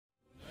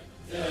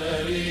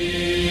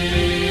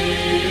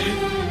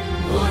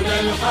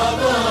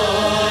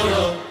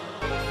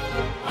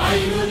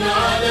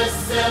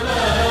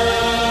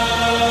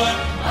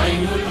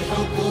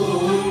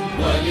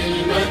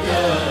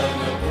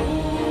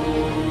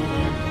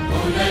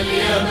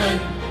اليمن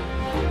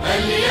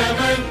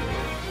اليمن.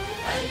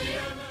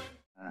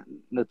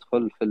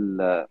 ندخل في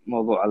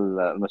موضوع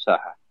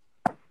المساحة.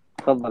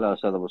 تفضل يا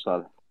أستاذ أبو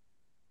صالح.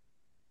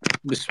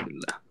 بسم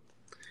الله.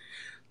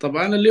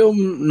 طبعا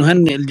اليوم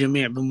نهنئ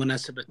الجميع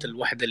بمناسبة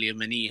الوحدة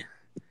اليمنية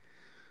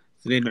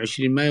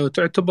 22 مايو،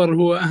 وتعتبر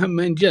هو أهم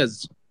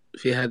إنجاز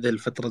في هذه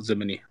الفترة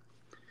الزمنية.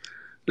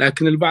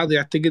 لكن البعض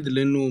يعتقد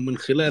أنه من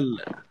خلال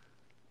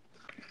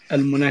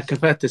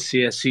المناكفات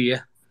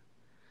السياسية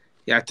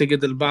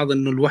يعتقد البعض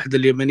أن الوحدة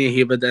اليمنية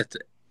هي بدأت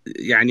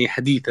يعني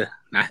حديثة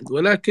عهد،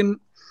 ولكن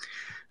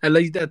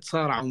الأجداد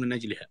صارعوا من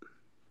أجلها.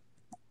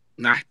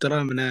 مع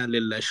احترامنا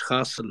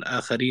للأشخاص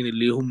الآخرين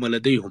اللي هم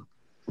لديهم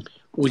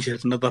وجهة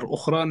نظر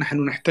أخرى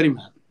نحن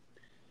نحترمها،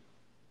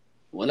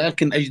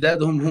 ولكن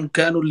أجدادهم هم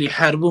كانوا اللي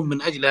يحاربون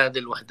من أجل هذه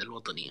الوحدة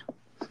الوطنية.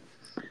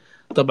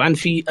 طبعا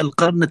في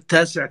القرن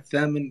التاسع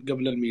الثامن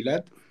قبل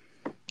الميلاد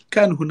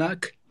كان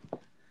هناك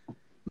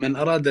من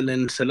أراد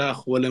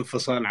الانسلاخ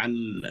والانفصال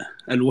عن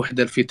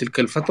الوحدة في تلك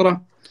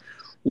الفترة،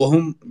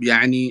 وهم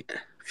يعني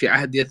في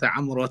عهد يث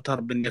عمر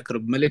وتر بن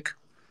يكرب ملك،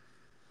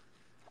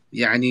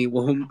 يعني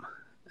وهم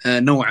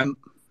نوعا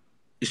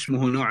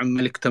اسمه نوعا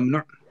ملك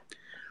تمنع،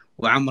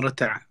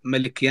 وعمرتع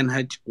ملك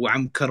ينهج،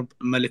 وعم كرب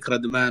ملك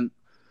ردمان،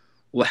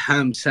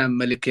 وحام سام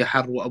ملك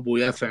يحر، وأبو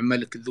يافع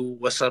ملك ذو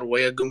وسر،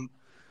 ويقم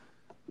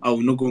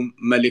أو نقم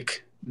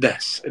ملك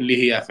دهس اللي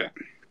هي يافع.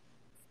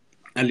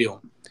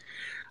 اليوم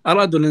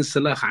أرادوا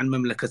الانسلاخ عن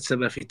مملكة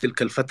سبا في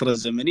تلك الفترة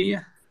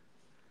الزمنية،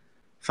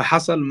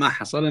 فحصل ما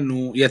حصل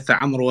أنه يث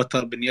عمرو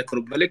وتر بن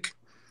يكرب ملك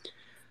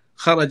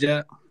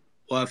خرج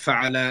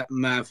وفعل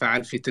ما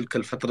فعل في تلك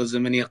الفترة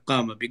الزمنية،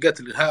 قام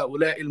بقتل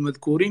هؤلاء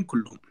المذكورين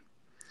كلهم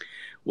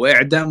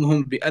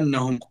وإعدامهم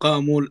بأنهم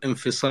قاموا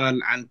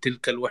الانفصال عن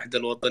تلك الوحدة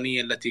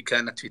الوطنية التي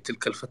كانت في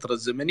تلك الفترة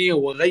الزمنية،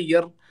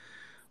 وغير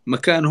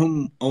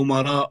مكانهم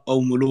أمراء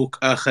أو ملوك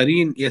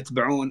آخرين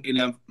يتبعون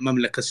إلى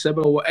مملكة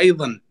سبا،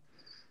 وأيضا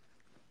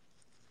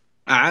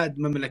أعاد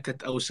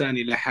مملكة أوسان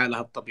إلى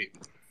حالها الطبيعي،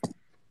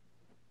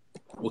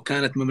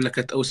 وكانت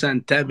مملكة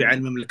أوسان تابعة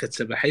لمملكة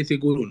سبا، حيث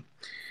يقولون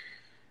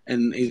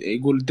أن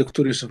يقول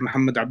الدكتور يوسف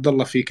محمد عبد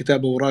الله في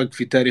كتابه أوراق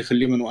في تاريخ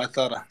اليمن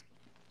وآثاره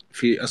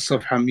في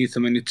الصفحة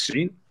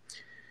 198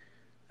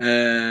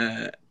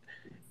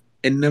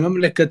 إن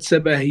مملكة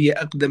سبا هي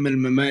أقدم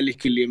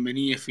الممالك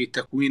اليمنية في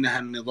تكوينها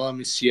النظام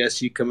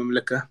السياسي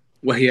كمملكة،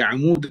 وهي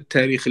عمود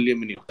التاريخ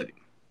اليمني القديم.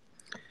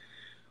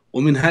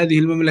 ومن هذه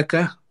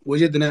المملكة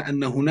وجدنا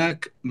أن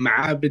هناك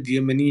معابد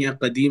يمنية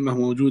قديمة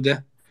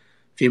موجودة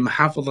في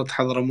محافظة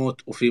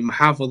حضرموت، وفي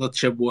محافظة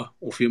شبوة،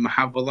 وفي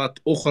محافظات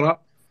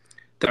أخرى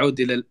تعود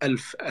إلى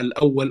الألف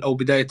الأول أو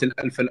بداية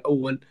الألف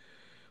الأول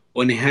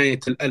ونهاية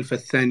الألف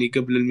الثاني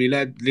قبل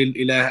الميلاد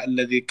للإله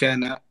الذي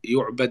كان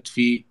يعبد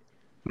في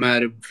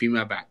مارب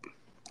فيما بعد.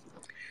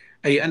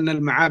 أي أن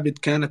المعابد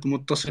كانت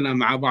متصلة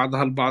مع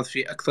بعضها البعض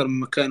في أكثر من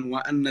مكان،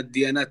 وأن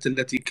الديانات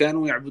التي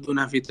كانوا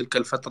يعبدونها في تلك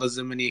الفترة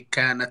الزمنية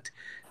كانت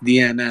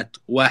ديانات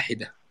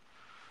واحدة،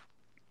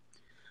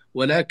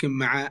 ولكن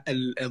مع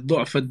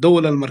ضعف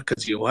الدولة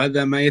المركزية،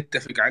 وهذا ما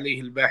يتفق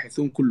عليه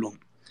الباحثون كلهم،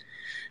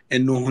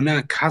 أنه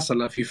هناك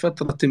حصل في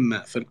فترة ما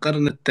في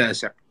القرن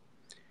التاسع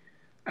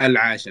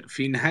العاشر،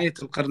 في نهاية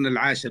القرن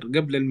العاشر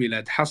قبل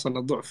الميلاد،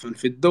 حصل ضعف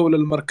في الدولة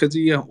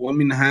المركزية،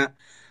 ومنها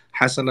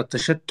حصل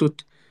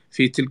تشتت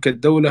في تلك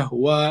الدولة،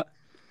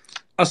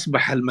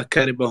 وأصبح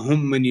المكاربة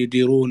هم من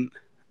يديرون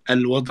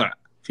الوضع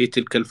في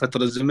تلك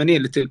الفترة الزمنية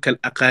لتلك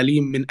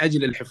الأقاليم من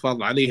أجل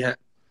الحفاظ عليها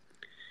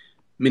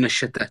من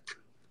الشتات.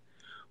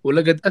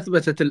 ولقد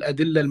أثبتت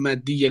الأدلة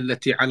المادية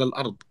التي على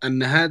الأرض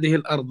أن هذه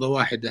الأرض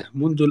واحدة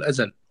منذ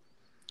الأزل،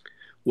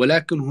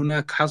 ولكن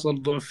هناك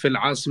حصل ضعف في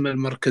العاصمة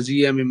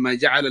المركزية، مما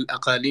جعل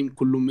الأقاليم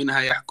كل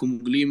منها يحكم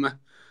إقليمه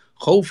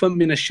خوفا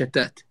من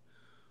الشتات.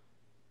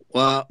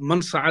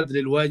 ومن صعد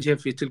للواجهة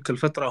في تلك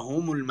الفترة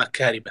هم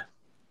المكاربة،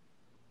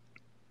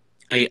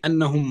 أي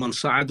أنهم من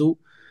صعدوا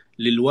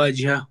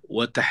للواجهة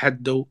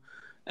وتحدوا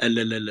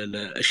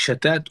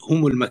الشتات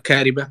هم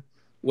المكاربة،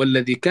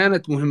 والذي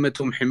كانت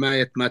مهمتهم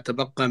حماية ما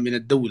تبقى من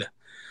الدولة.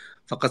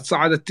 فقد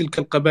صعدت تلك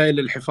القبائل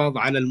للحفاظ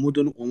على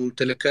المدن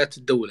وممتلكات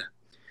الدولة،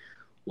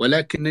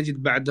 ولكن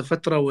نجد بعد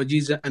فترة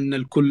وجيزة أن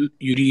الكل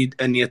يريد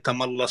أن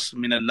يتملص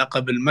من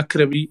اللقب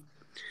المكربي،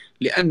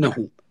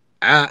 لأنه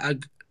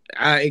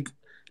عائق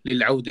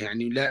للعودة،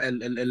 يعني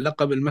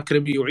اللقب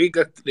المكربي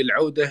يعيقك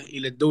للعودة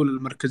إلى الدولة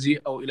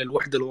المركزية أو إلى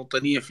الوحدة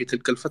الوطنية في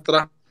تلك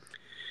الفترة.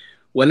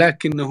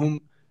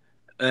 ولكنهم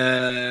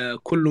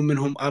كل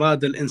منهم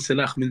أراد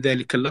الانسلاخ من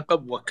ذلك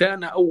اللقب،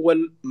 وكان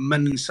أول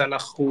من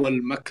انسلخ هو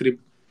المكرب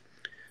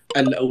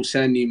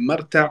الأوساني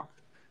مرتع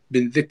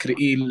بن ذكر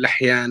إيل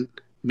لحيان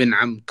بن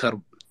عم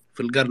كرب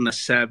في القرن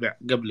السابع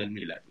قبل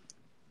الميلاد.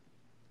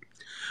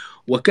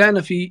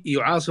 وكان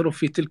يعاصر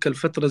في تلك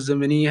الفترة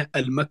الزمنية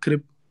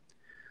المكرب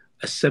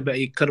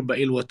السبعي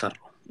كربئيل وتر،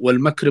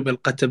 والمكرب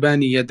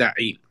القتباني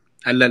يدعيل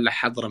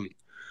الحضرمي،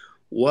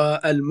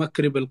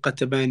 والمكرب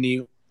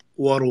القتباني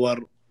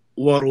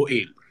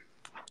ورؤيل.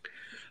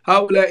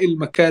 هؤلاء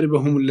المكاربة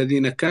هم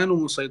الذين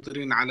كانوا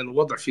مسيطرين على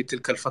الوضع في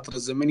تلك الفترة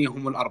الزمنية،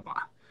 هم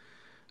الأربعة: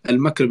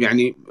 المكرب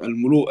يعني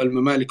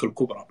الممالك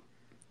الكبرى.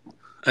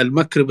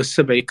 المكرب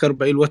السبعي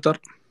كربئ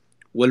الوتر،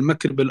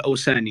 والمكرب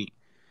الأوساني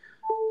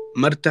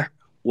مرتح،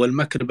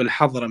 والمكرب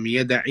الحضرمي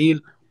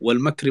يداعيل،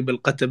 والمكرب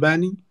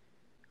القتباني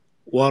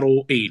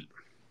وروئيل.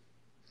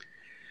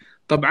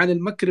 طبعا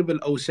المكرب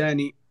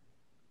الأوساني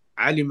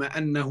علم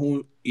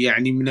أنه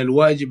يعني من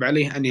الواجب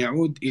عليه أن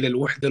يعود إلى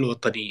الوحدة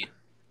الوطنية،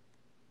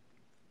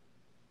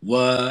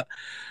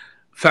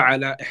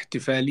 وفعل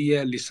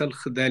احتفالية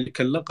لسلخ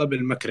ذلك اللقب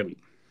المكربي،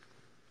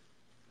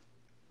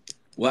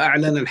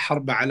 وأعلن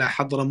الحرب على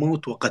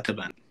حضرموت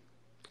وقتبان.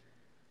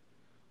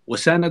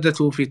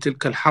 وساندته في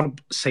تلك الحرب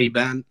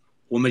سيبان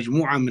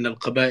ومجموعة من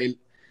القبائل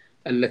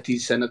التي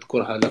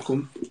سنذكرها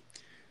لكم،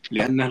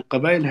 لأن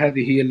القبائل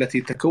هذه هي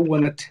التي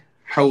تكونت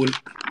حول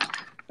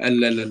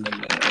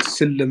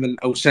السلم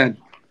الأوساني.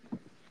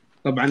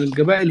 طبعا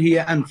القبائل هي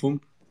أنفم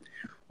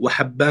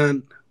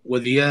وحبان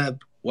وذياب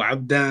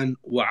وعبدان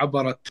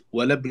وعبرت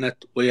ولبنت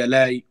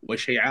ويلاي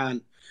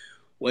وشيعان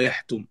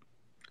ويحتم.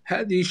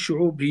 هذه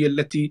الشعوب هي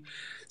التي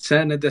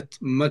ساندت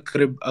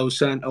مكرب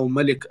أوسان أو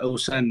ملك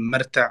أوسان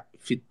مرتع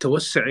في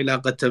التوسع إلى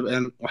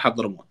قتبان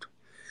وحضرموت.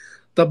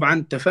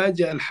 طبعا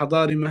تفاجأ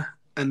الحضارمة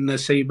أن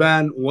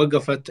سيبان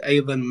وقفت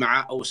أيضا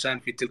مع أوسان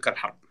في تلك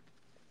الحرب،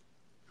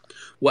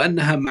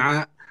 وأنها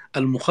مع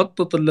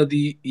المخطط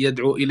الذي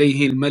يدعو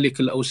إليه الملك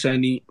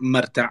الأوساني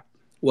مرتع،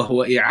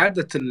 وهو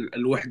إعادة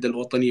الوحدة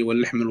الوطنية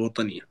واللحمة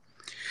الوطنية.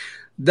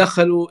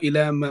 دخلوا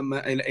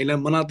إلى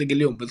مناطق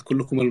اليوم، بذكر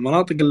لكم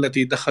المناطق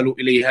التي دخلوا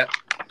إليها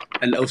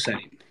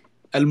الأوسانيين: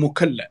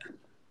 المكلا،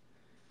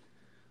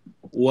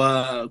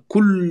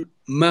 وكل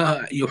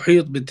ما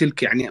يحيط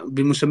بتلك يعني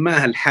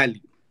بمسماها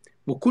الحالي،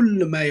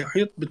 وكل ما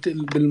يحيط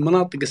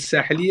بالمناطق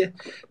الساحلية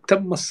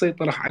تم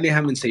السيطرة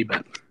عليها من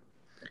سيبان.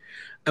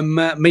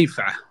 أما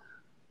ميفعة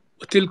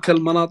وتلك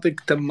المناطق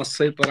تم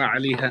السيطرة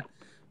عليها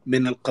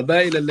من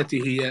القبائل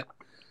التي هي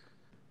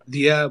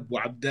ذياب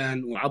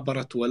وعبدان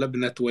وعبرت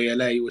ولبنت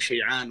ويلاي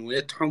وشيعان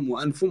ويتحم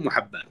وأنفم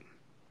وحبان.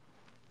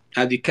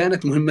 هذه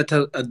كانت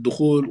مهمة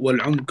الدخول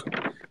والعمق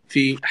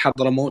في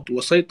حضرموت،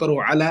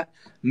 وسيطروا على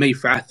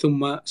ميفعة،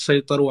 ثم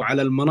سيطروا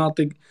على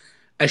المناطق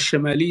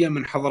الشمالية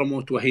من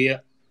حضرموت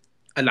وهي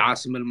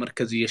العاصمة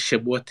المركزية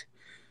الشبوت.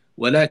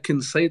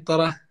 ولكن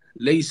سيطرة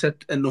ليست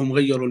أنهم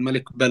غيروا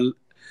الملك، بل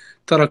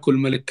تركوا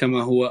الملك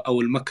كما هو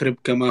أو المكرب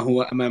كما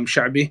هو أمام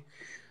شعبه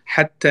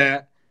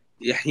حتى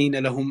يحين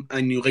لهم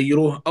أن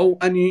يغيروه أو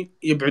أن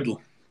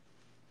يبعدوه.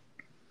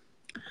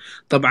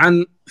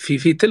 طبعا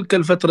في تلك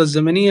الفترة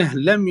الزمنية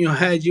لم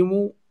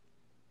يهاجموا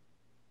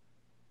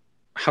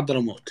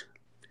حضرموت،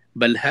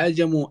 بل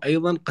هاجموا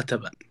أيضا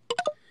قتبان.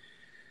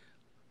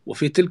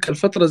 وفي تلك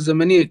الفترة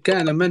الزمنية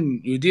كان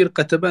من يدير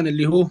قتبان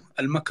اللي هو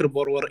المكرب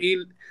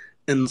وروئيل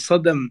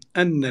انصدم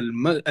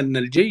أن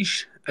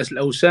الجيش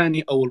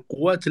الأوساني أو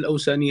القوات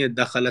الأوسانية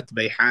دخلت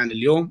بيحان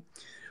اليوم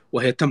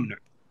وهي تمنع،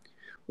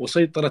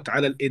 وسيطرت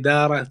على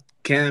الإدارة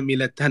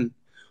كاملة.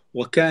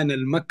 وكان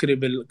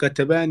المكرب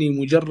القتباني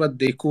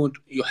مجرد يكون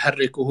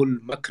يحركه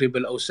المكرب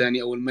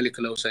الأوساني أو الملك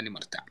الأوساني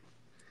مرتع.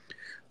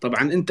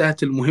 طبعا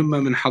انتهت المهمة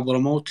من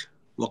حضرموت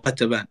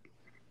وقتبان،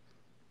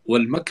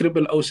 والمكرب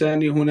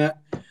الأوساني هنا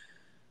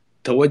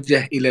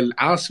توجه إلى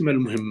العاصمة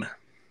المهمة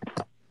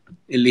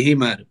اللي هي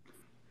مارب.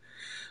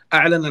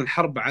 أعلن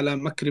الحرب على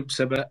مكرب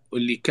سبأ،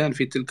 واللي كان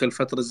في تلك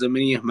الفترة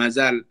الزمنية ما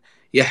زال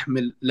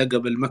يحمل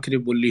لقب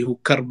المكرب، واللي هو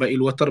كربئ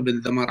الوتر بن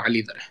ذمار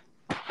علي ذره.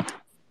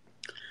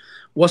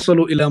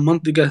 وصلوا إلى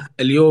منطقة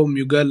اليوم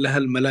يقال لها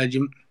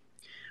الملاجم،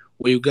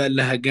 ويقال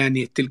لها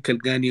قانية، تلك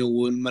القانية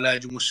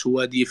والملاجم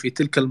السوادية في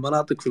تلك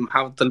المناطق في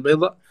محافظة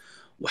البيضاء.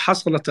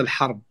 وحصلت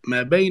الحرب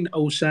ما بين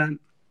أوسان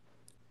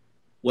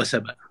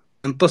وسبأ،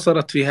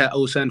 انتصرت فيها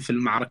أوسان في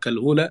المعركة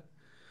الأولى،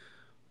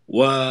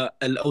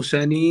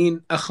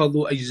 والأوسانيين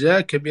أخذوا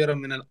أجزاء كبيرة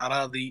من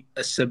الأراضي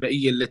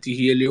السبئية التي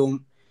هي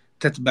اليوم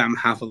تتبع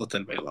محافظة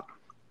البيضاء،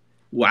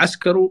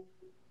 وعسكروا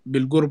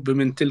بالقرب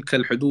من تلك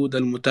الحدود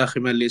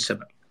المتاخمة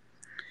لسبأ.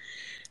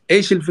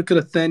 إيش الفكرة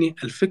الثانية؟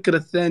 الفكرة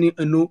الثانية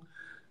أنه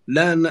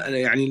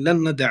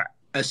لن ندع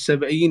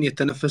السبئيين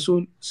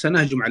يتنفسون،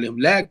 سنهجم عليهم.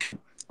 لكن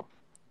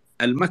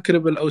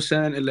المكرب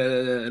الأوسان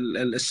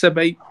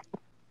السبئي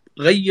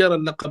غير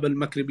اللقب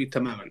المكربي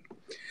تماما،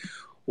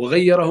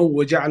 وغيره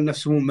وجعل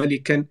نفسه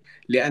ملكا،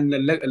 لأن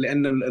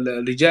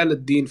رجال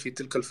الدين في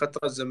تلك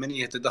الفترة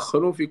الزمنية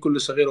يتدخلون في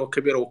كل صغيرة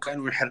وكبيرة،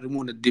 وكانوا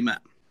يحرمون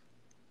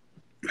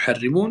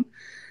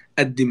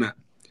الدماء،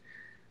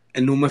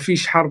 أنه ما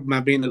فيش حرب ما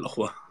بين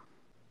الأخوة.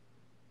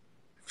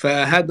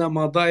 فهذا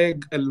ما ضايق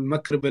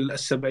المكرب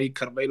السبئي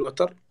كربئ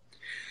الوتر.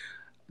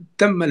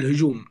 تم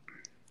الهجوم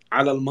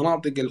على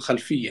المناطق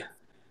الخلفية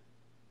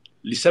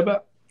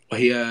لسبأ،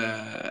 وهي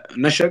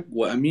نشق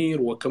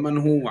وأمير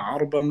وكمنه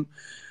وعربم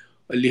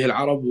اللي هي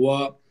العرب،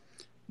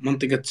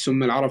 ومنطقة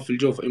تسمى العرب في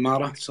الجوف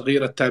إمارة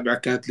صغيرة تابعة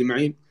كانت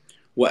لمعين،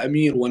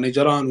 وأمير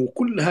ونجران،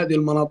 وكل هذه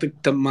المناطق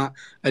تم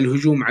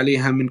الهجوم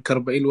عليها من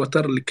كربئ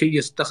الوتر لكي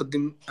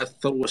يستخدم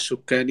الثروة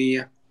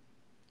السكانية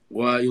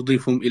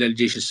ويضيفهم إلى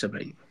الجيش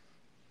السبئي.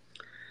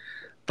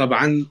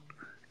 طبعا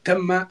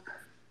تم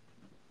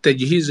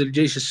تجهيز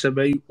الجيش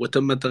السبعي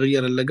وتم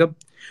تغيير اللقب.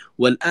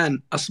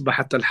 والآن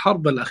أصبحت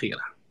الحرب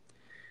الأخيرة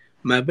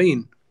ما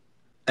بين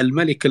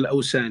الملك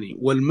الأوساني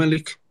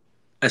والملك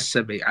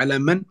السبعي على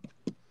من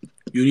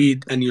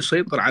يريد أن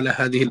يسيطر على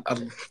هذه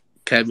الأرض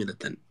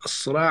كاملة.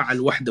 الصراع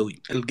الوحدوي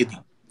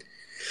القديم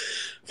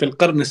في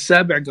القرن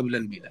السابع قبل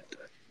الميلاد،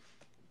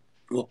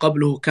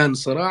 وقبله كان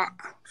صراع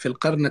في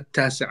القرن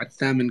التاسع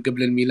الثامن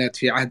قبل الميلاد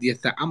في عهد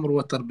يثع عمرو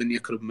وتر بن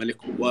يكرب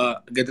ملكه،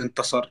 وقد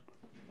انتصر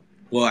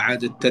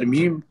وأعاد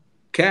الترميم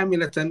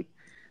كاملة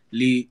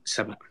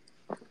لسبأ.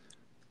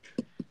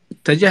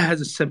 تجهز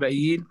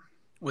السبعيين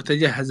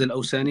وتجهز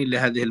الأوسانيين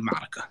لهذه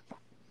المعركة،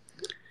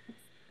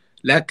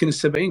 لكن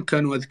السبعين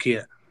كانوا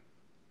أذكياء،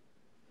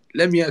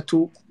 لم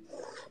يأتوا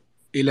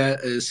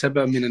إلى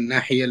سبأ من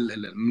الناحية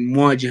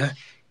المواجهة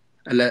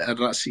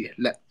الرأسية،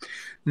 لا،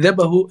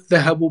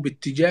 ذهبوا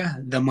باتجاه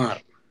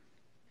دمار،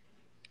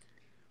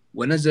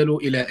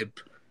 ونزلوا إلى إب،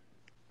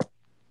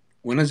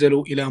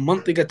 ونزلوا إلى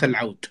منطقة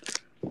العود،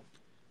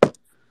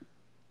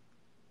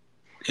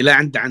 إلى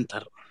عند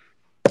عنتر،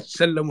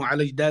 سلموا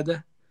على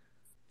أجداده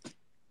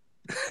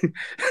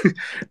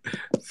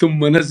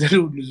ثم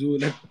نزلوا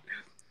نزولا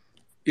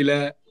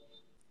إلى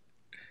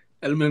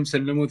المهم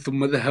سلموا،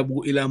 ثم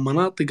ذهبوا إلى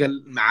مناطق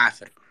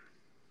المعافر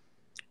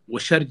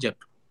وشرجب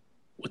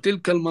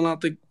وتلك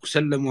المناطق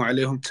وسلموا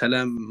عليهم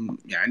سلام.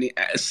 يعني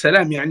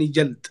السلام يعني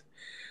جلد،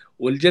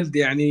 والجلد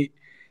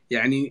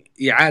يعني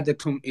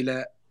إعادتهم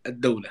إلى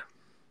الدولة.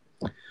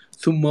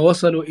 ثم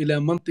وصلوا إلى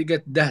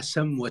منطقة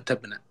دهسم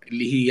وتبنى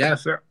اللي هي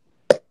يافع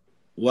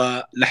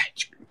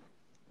ولحج،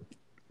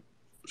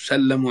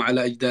 سلموا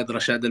على أجداد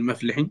رشاد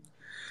المفلحي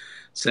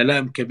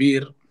سلام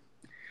كبير،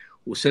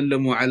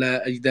 وسلموا على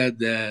أجداد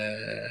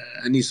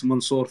أنيس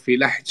منصور في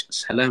لحج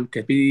سلام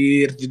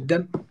كبير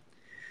جدا.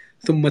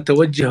 ثم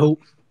توجهوا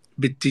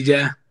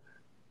باتجاه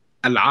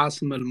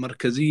العاصمة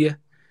المركزية.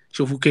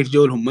 شوفوا كيف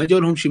جولهم، ما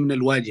جولهم شيء من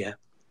الواجهة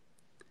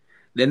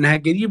لأنها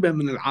قريبة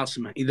من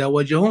العاصمة. إذا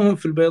واجهوهم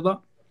في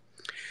البيضاء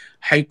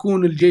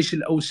حيكون الجيش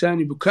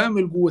الأوساني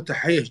بكامل قوته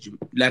حيهجم،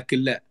 لكن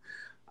لا،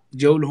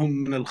 جولهم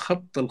من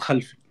الخط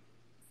الخلفي،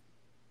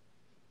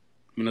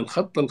 من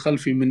الخط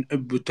الخلفي من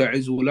إب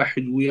وتعز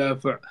ولحج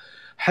ويافع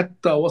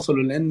حتى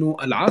وصلوا، لأنه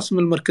العاصمة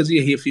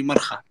المركزية هي في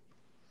مرخى،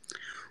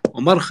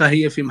 ومرخى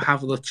هي في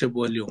محافظة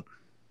شبوة اليوم،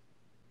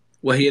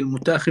 وهي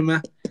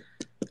المتاخمة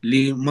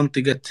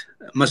لمنطقة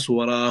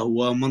مسورة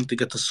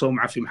ومنطقة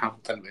الصومعة في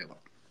محافظة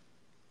البيضاء.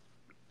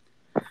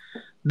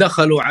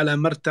 دخلوا على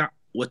مرتع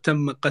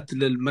وتم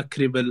قتل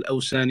المكرب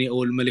الأوساني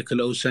أو الملك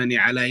الأوساني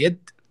على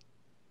يد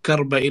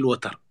كربئيل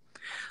وتر.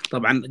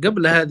 طبعا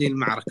قبل هذه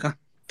المعركة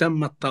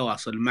تم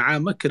التواصل مع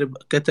مكرب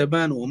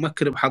كتبان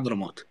ومكرب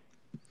حضرموت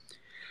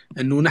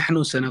أنه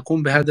نحن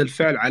سنقوم بهذا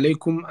الفعل،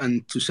 عليكم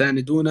أن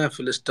تساندونا في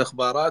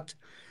الاستخبارات،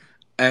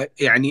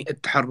 يعني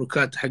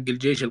التحركات حق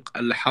الجيش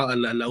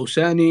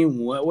الأوساني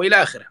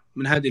وإلى آخره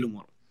من هذه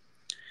الأمور.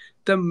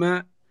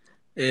 تم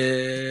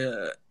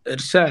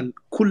إرسال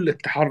كل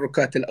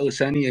التحركات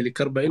الأوسانية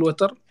لكربئيل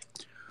وتر،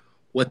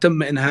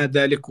 وتم إنهاء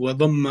ذلك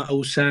وضم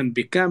أوسان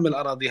بكامل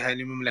أراضيها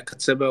لمملكة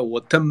سبأ،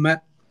 وتم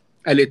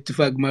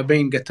الاتفاق ما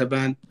بين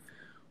قتبان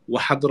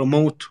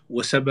وحضرموت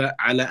وسبأ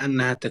على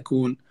أنها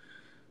تكون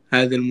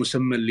هذا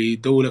المسمى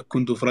لدولة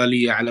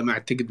كونفدرالية على ما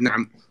أعتقد.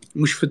 نعم،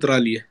 مش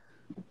فدرالية،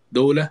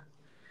 دولة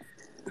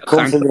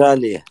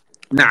كونفدرالية.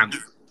 نعم،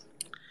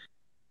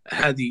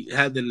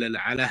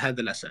 على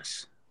هذا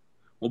الأساس.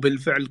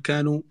 وبالفعل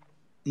كانوا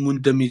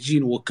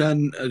مندمجين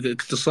وكان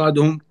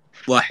اقتصادهم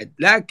واحد.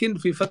 لكن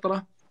في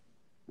فترة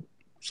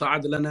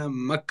صعد لنا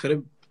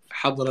مكرب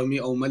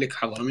حضرمي أو ملك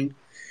حضرمي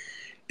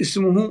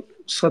اسمه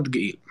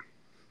صدقئيل.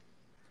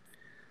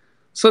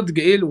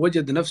 صدقئيل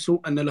وجد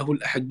نفسه أن له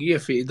الأحقية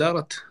في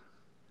إدارة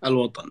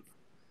الوطن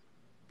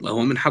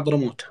وهو من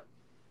حضرموت.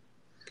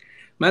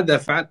 ماذا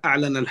فعل؟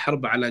 أعلن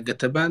الحرب على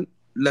قتبان،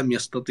 لم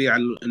يستطيع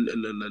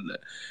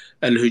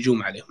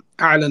الهجوم عليهم.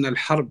 أعلن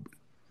الحرب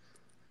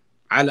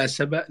على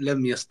سبأ،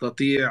 لم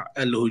يستطيع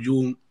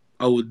الهجوم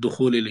أو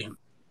الدخول إليهم.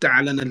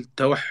 أعلن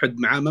التوحد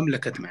مع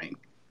مملكة معين،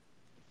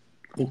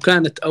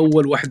 وكانت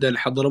أول وحدة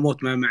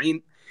لحضرموت مع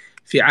معين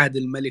في عهد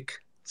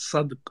الملك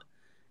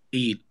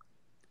صدقئيل،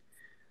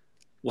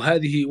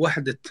 وهذه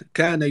وحدة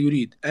كان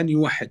يريد أن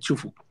يوحد.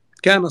 شوفوا،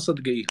 كان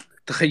صدقئيل،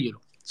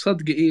 تخيلوا،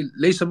 صدقئيل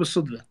ليس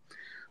بالصدفة،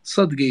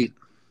 صدقئيل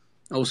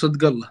أو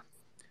صدق الله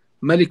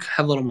ملك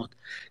حضرموت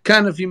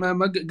كان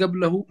فيما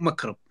قبله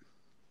مكرب.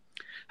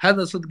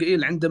 هذا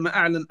صدقئيل عندما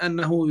أعلن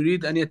أنه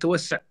يريد أن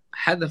يتوسع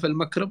حذف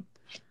المكرب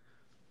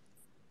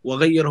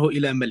وغيره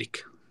إلى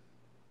ملك،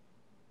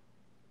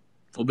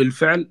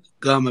 وبالفعل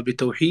قام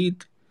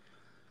بتوحيد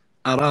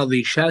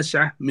أراضي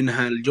شاسعة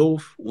منها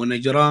الجوف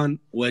ونجران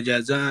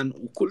وجازان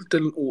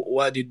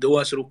ووادي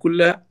الدواسر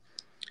وكلها،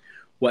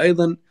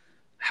 وأيضا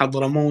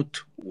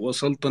حضرموت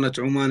وسلطنة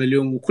عمان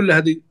اليوم، وكل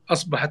هذه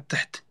أصبحت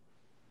تحت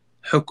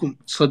حكم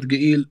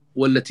صدقئيل،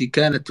 والتي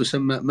كانت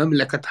تسمى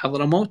مملكة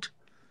حضرموت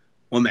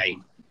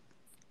ومعين.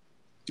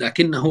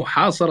 لكنه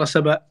حاصر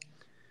سبأ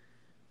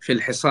في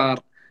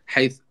الحصار،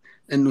 حيث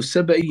أن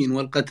السبئيين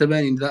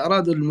والقتبانيين إذا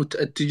أرادوا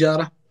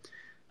التجارة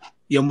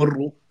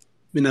يمروا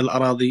من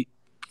الأراضي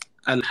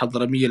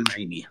الحضرمية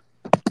المعينية،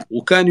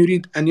 وكان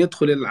يريد أن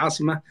يدخل إلى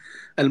العاصمة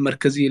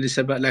المركزية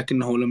لسبأ،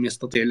 لكنه لم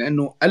يستطيع،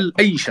 لأنه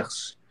أي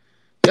شخص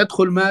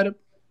يدخل مأرب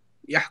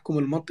يحكم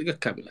المنطقة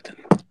كاملة،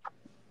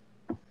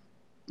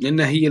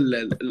 لأنها هي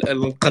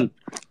القلب.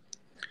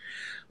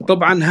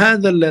 طبعا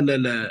هذا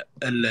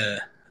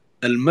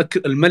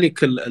الملك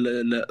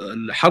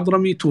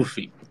الحضرمي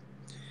توفي،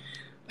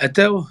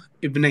 أتاه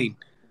ابنين.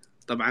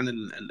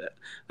 طبعا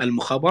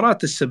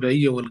المخابرات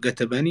السبعية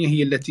والقتبانية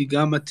هي التي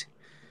قامت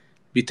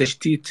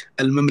بتشتيت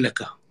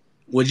المملكة،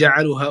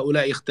 وجعلوا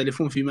هؤلاء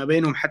يختلفون فيما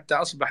بينهم حتى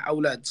أصبح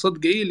أولاد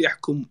صدقيل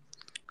يحكم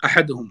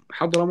أحدهم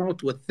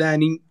حضرموت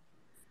والثاني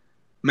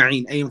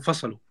معين، أي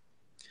انفصلوا.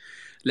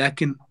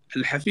 لكن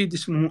الحفيد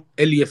اسمه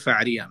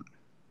اليفعريان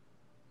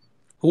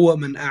هو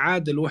من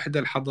أعاد الوحدة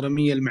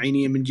الحضرمية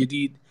المعينية من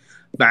جديد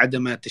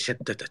بعدما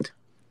تشتتت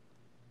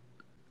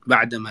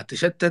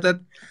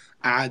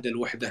أعاد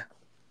الوحدة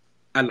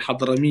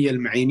الحضرمية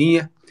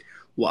المعينية،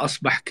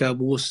 وأصبح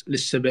كابوس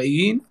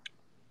للسبائيين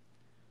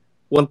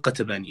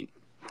والقتبانيين.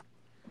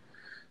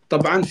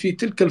 طبعا في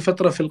تلك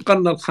الفترة في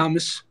القرن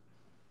الخامس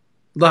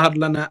ظهر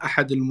لنا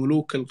أحد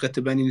الملوك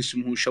القتبانيين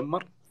اسمه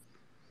شمر،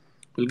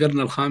 في القرن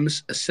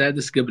الخامس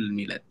السادس قبل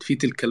الميلاد. في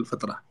تلك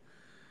الفترة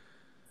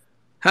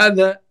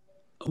هذا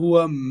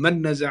هو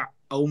من نزع،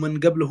 أو من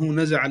قبله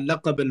نزع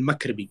اللقب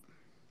المكربي،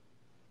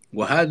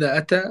 وهذا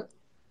أتى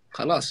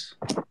خلاص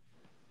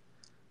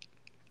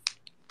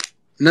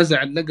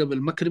نزع اللقب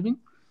المكربي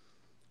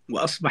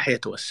وأصبح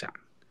يتوسع،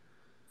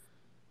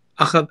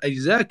 أخذ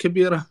أجزاء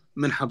كبيرة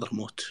من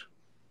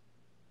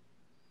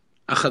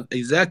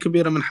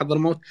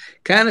حضرموت.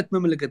 كانت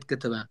مملكة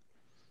قتبان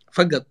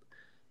فقط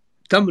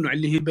تمنع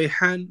اللي هي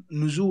بيحان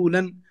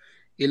نزولا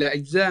إلى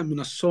أجزاء من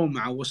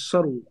الصومعة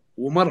والسرو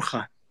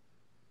ومرخة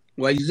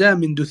وأجزاء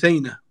من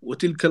دثينة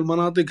وتلك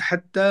المناطق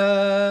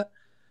حتى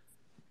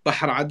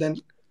بحر عدن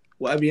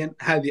وأبين.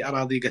 هذه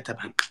أراضي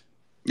قتبان،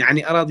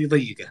 يعني أراضي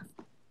ضيقة.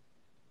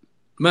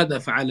 ماذا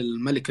فعل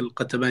الملك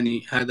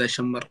القتباني هذا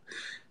شمر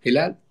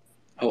هلال،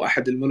 أو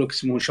أحد الملوك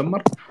اسمه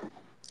شمر؟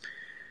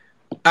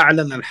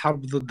 أعلن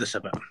الحرب ضد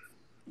سبأ،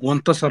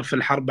 وانتصر في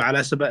الحرب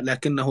على سبأ،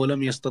 لكنه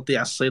لم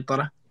يستطيع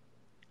السيطرة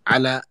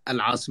على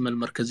العاصمة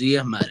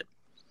المركزية مأرب.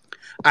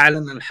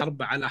 أعلن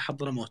الحرب على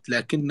حضرموت،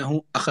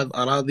 لكنه أخذ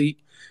أراضي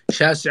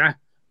شاسعة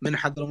من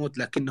حضرموت،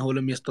 لكنه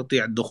لم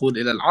يستطيع الدخول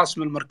إلى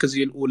العاصمة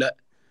المركزية الأولى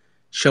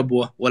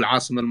شبوة،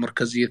 والعاصمة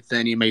المركزية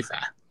الثانية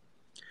ميفعة.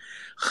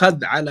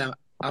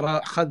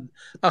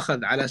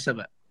 أخذ على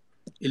سبأ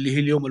اللي هي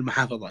اليوم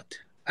المحافظات: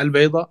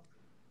 البيضاء،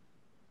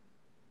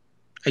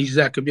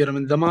 أجزاء كبيرة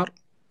من ذمار،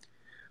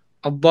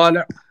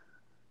 الضالع،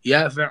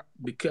 يافع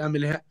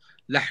بكاملها،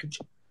 لحج،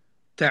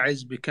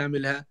 تعز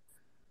بكاملها،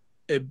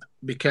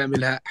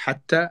 بكاملها،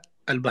 حتى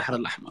البحر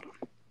الأحمر.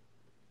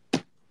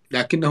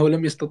 لكنه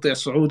لم يستطيع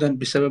صعودا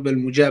بسبب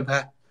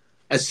المجابهة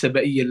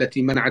السبئية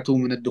التي منعته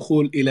من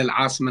الدخول إلى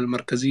العاصمة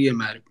المركزية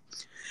مأرب.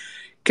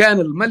 كان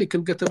الملك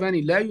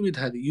القتباني لا يريد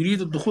هذا،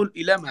 يريد الدخول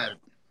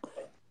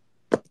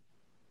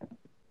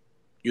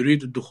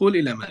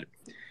إلى مأرب.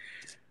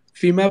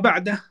 فيما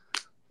بعده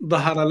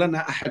ظهر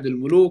لنا أحد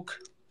الملوك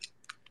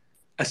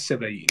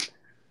السبعين،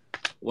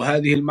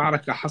 وهذه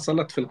المعركة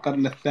حصلت في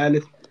القرن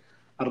الثالث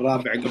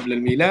الرابع قبل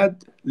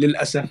الميلاد.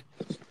 للأسف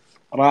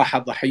راح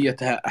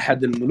ضحيتها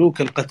أحد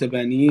الملوك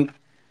القتبانيين،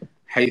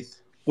 حيث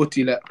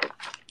قتل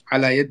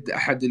على يد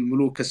أحد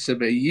الملوك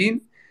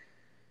السبعيين،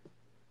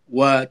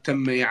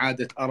 وتم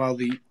إعادة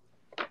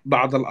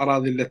بعض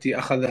الأراضي التي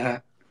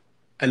أخذها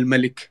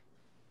الملك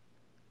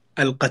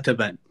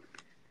القتباني.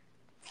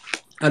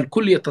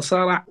 الكل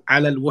يتصارع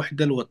على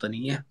الوحدة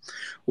الوطنية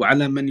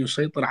وعلى من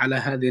يسيطر على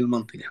هذه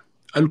المنطقة.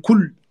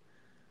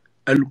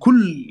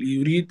 الكل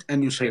يريد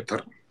أن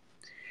يسيطر،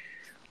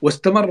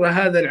 واستمر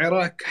هذا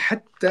العراك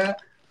حتى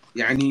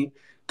يعني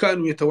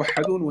كانوا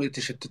يتوحدون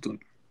ويتشتتون،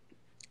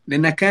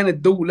 لأنها كانت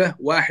دولة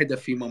واحدة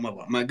فيما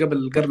مضى، ما قبل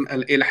القرن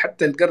إلى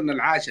حتى القرن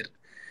العاشر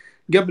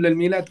قبل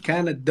الميلاد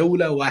كانت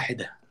دولة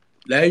واحدة،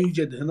 لا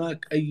يوجد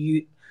هناك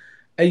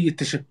أي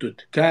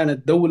تشتت،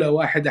 كانت دولة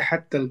واحدة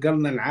حتى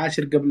القرن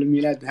العاشر قبل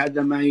الميلاد.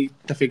 هذا ما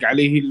يتفق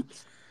عليه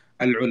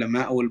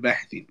العلماء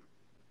والباحثين.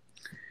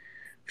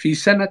 في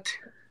سنة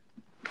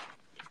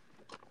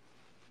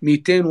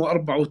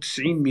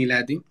 294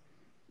 ميلادي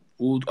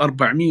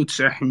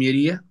و409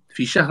 حميرية،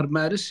 في شهر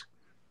مارس،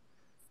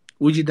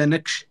 وجد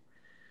نكش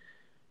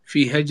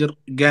في هجر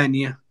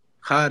قانية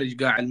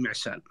خارج قاع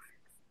المعسال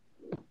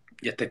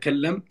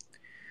يتكلم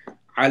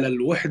على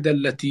الوحدة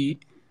التي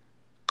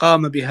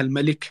قام بها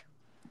الملك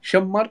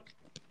شمر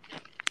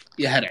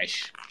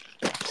يهرعش.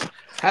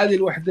 هذه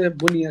الوحدة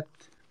بنيت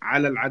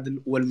على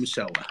العدل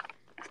والمساواة.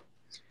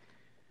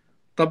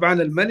 طبعا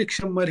الملك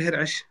شمر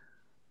يهرعش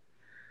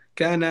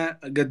كان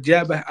قد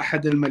جابه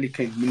أحد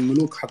الملكين من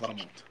ملوك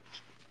حضرموت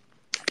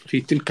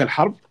في تلك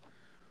الحرب،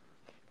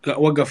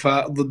 وقف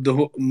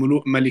ضده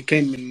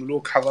ملكين من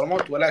ملوك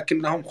حضرموت،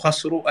 ولكنهم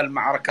خسروا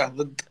المعركة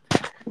ضد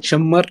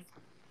شمر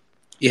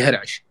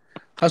يهرعش.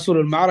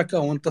 خسروا المعركة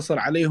وانتصر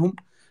عليهم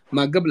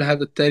ما قبل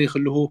هذا التاريخ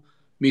اللي هو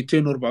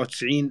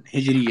 294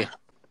 هجرية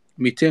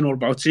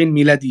 294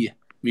 ميلادية،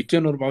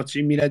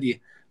 294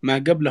 ميلادية، ما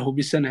قبله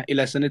بسنة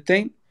إلى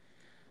سنتين،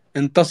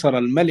 انتصر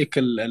الملك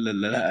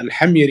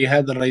الحميري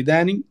هذا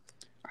الريداني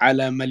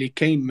على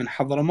ملكين من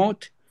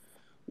حضرموت،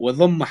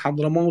 وضم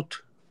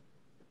حضرموت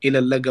إلى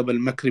اللقب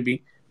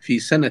المكربي في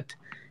سنة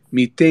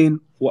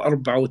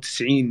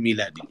 294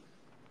 ميلادي،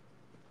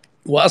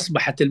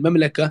 وأصبحت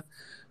المملكة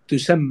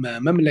تسمى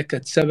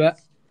مملكة سبأ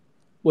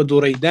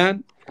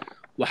ودريدان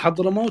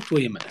وحضرموت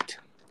ويمنت.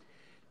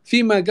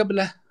 فيما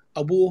قبله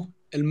أبوه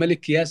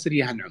الملك ياسر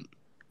يهنعم،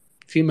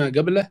 فيما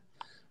قبله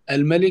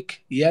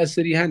الملك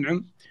ياسر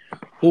يهنعم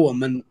هو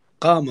من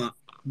قام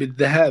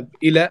بالذهاب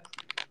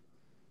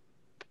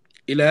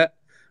إلى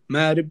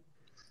مارب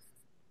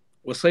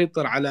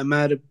وسيطر على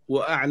مارب،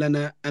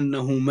 وأعلن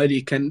أنه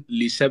ملكا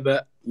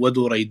لسبأ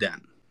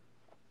ودريدان.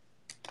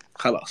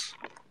 خلاص،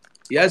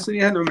 ياسر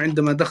يهنعم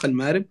عندما دخل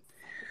مارب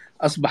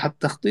أصبح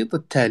التخطيط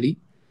التالي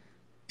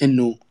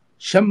أنه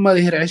شمر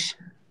هرعش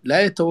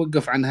لا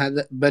يتوقف عن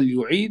هذا، بل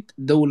يعيد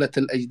دولة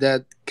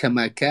الأجداد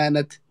كما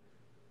كانت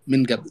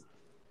من قبل،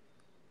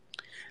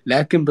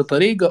 لكن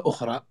بطريقة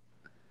أخرى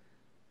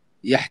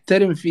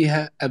يحترم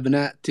فيها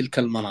أبناء تلك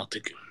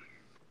المناطق.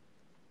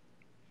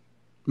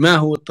 ما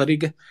هو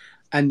الطريقة؟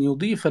 أن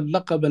يضيف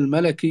اللقب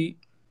الملكي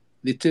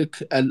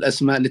لتلك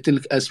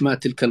أسماء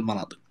تلك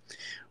المناطق،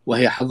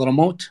 وهي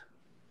حضرموت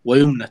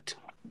ويمنت.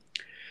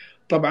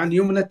 طبعا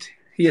يمنت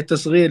هي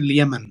تصغير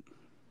اليمن،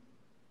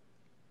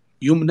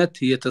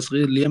 يمنت هي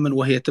تصغير اليمن،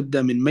 وهي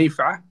تبدأ من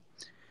ميفعة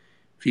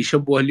في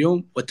شبوة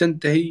اليوم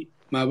وتنتهي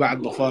ما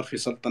بعد ظفار في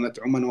سلطنة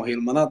عمان، وهي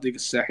المناطق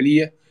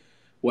الساحلية،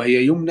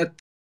 وهي يمنت.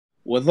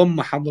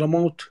 وضم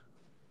حضرموت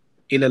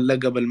إلى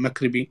اللقب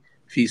المكربي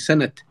في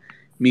سنة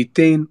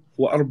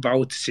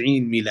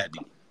 294 ميلادي،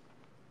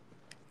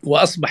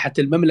 وأصبحت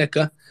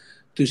المملكة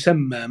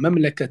تسمى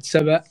مملكة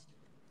سبأ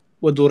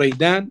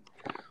ودريدان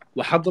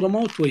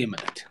وحضرموت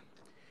ويمنت.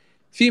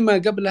 فيما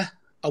قبله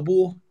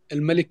أبوه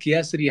الملك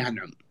ياسر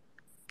يهنعم،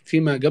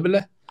 فيما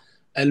قبله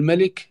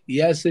الملك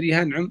ياسر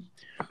يهنعم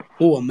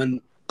هو من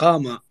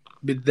قام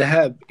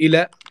بالذهاب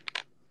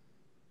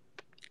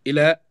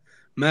إلى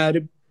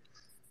مارب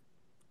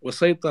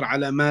وسيطر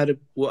على مارب،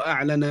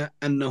 وأعلن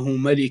أنه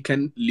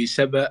ملكا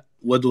لسبأ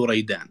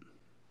ودريدان.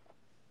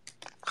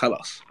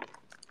 خلاص،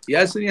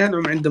 ياسر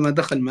يهنعم عندما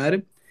دخل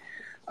مارب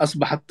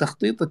أصبح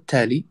التخطيط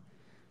التالي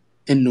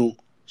أنه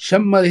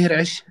شمر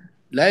هرعش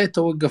لا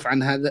يتوقف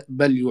عن هذا،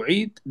 بل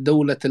يعيد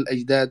دولة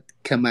الأجداد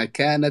كما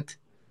كانت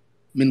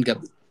من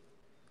قبل،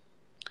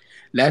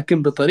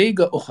 لكن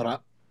بطريقة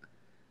أخرى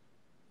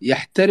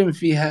يحترم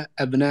فيها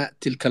أبناء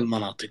تلك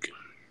المناطق.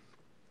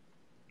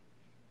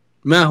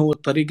 ما هو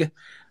الطريقة؟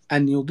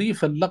 أن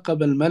يضيف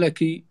اللقب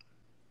الملكي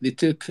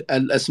لتلك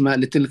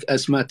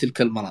أسماء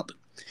تلك المناطق،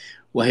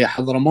 وهي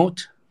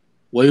حضرموت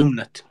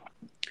ويمنت.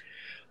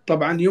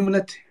 طبعا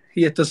يمنت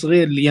هي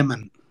تصغير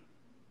اليمن،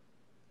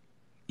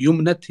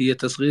 يمنت هي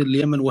تصغير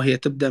اليمن، وهي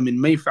تبدأ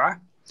من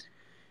ميفعة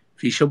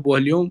في شبوة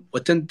اليوم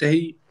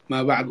وتنتهي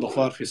ما بعد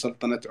ظفار في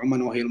سلطنة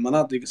عمان، وهي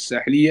المناطق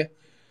الساحلية،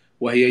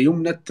 وهي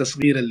يمنت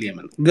تصغير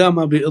اليمن.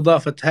 قام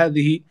بإضافة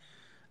هذه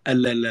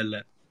ال ال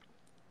ال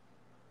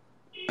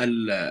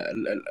ال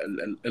ال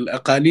ال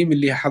الأقاليم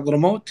اللي هي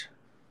حضرموت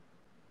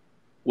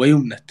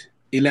ويمنت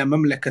إلى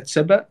مملكة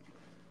سبأ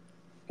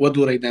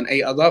ودريدان،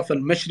 أي أضاف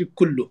المشرق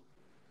كله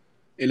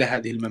إلى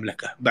هذه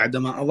المملكة،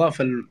 بعدما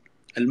أضاف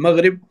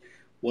المغرب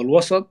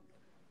والوسط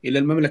إلى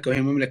المملكة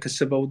وهي مملكة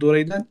سبأ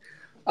ودريدان،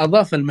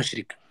 أضاف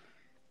المشرق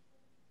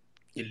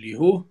اللي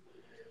هو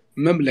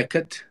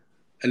مملكة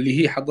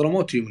اللي هي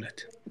حضرموت ويمنت.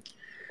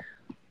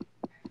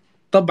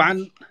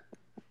 طبعا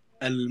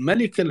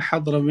الملك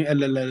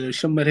الحضرمي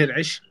شمر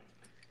هرعش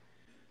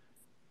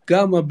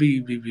قام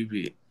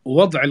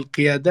بوضع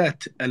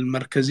القيادات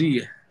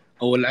المركزية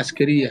أو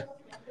العسكرية،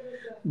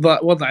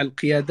 وضع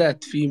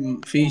القيادات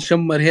في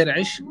شمر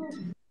هرعش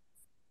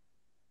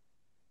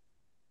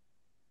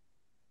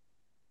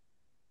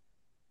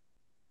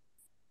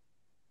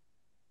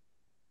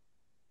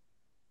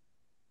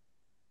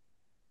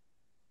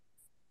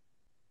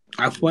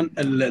عفوا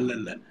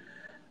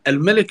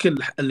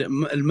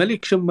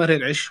الملك شمر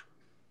هرعش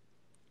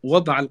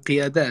وضع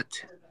القيادات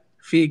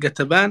في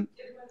قتبان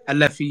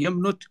ألا في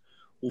يمنت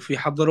وفي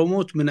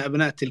حضرموت من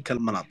أبناء تلك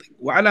المناطق،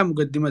 وعلى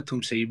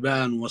مقدمتهم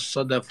سيبان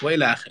والصدف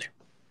وإلى آخره.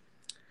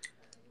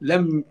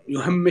 لم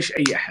يهمش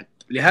أي أحد،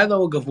 لهذا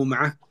وقفوا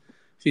معه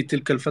في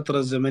تلك الفترة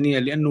الزمنية،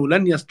 لأنه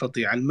لن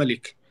يستطيع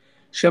الملك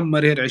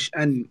شمر هرعش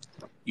أن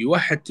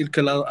يوحد تلك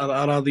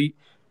الأراضي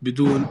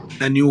بدون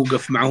أن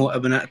يوقف معه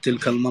أبناء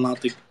تلك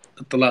المناطق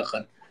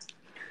إطلاقا.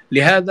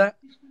 لهذا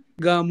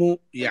قاموا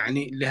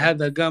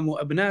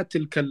أبناء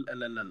تلك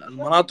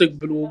المناطق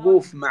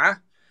بالوقوف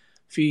معه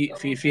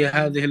في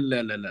هذه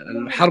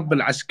الحرب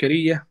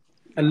العسكرية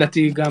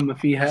التي قام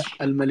فيها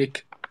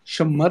الملك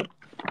شمر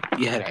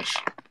يهرعش.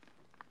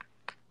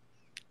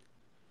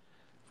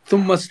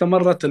 ثم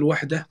استمرت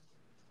الوحدة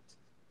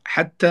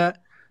حتى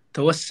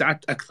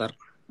توسعت أكثر،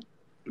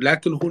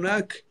 لكن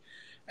هناك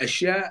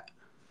أشياء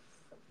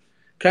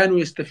كانوا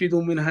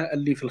يستفيدوا منها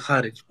اللي في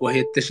الخارج، وهي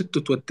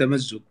التشتت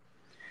والتمزق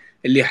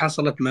اللي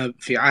حصلت ما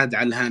في عهد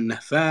علهان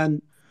نهفان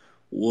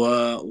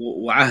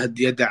وعهد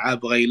يدع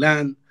آب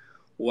غيلان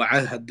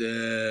وعهد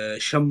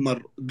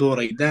شمر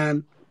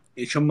دوريدان.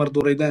 شمر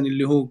دوريدان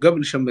اللي هو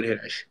قبل شمر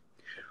هرعش،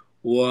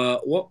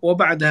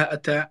 وبعدها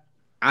أتى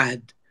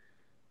عهد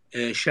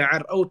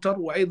شاعر أوتر،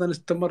 وأيضا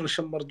استمر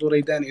شمر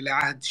دوريدان إلى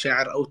عهد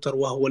شاعر أوتر،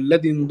 وهو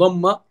الذي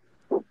انضم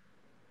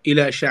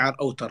إلى شاعر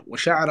أوتر.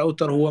 وشاعر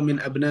أوتر هو من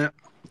أبناء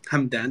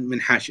همدان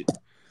من حاشد،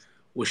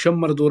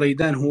 وشمر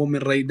دوريدان هو من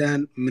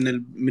ريدان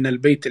من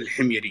البيت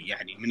الحميري،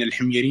 يعني من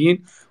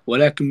الحميريين،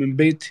 ولكن من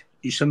بيت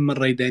يسمى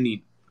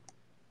الريدانين،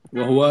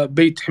 وهو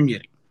بيت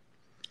حميري.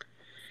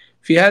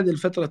 في هذه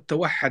الفترة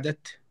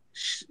توحدت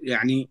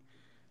يعني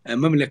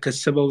مملكة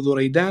سبا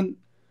وذريدان،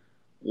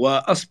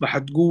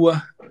 وأصبحت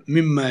قوة،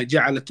 مما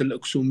جعلت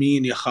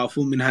الأكسوميين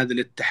يخافون من هذا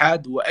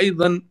الاتحاد.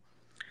 وأيضا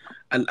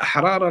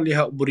الأحرار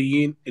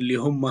اليهؤبريين اللي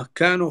هم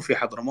كانوا في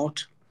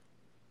حضرموت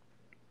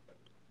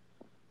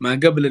ما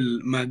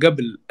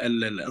قبل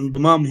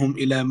انضمامهم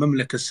إلى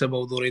مملكة سبا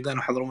وذريدان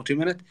وحضرموت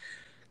يمنت،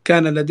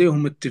 كان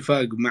لديهم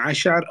اتفاق مع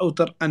شاعر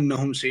أوتر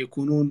أنهم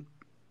سيكونون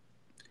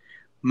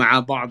مع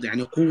بعض،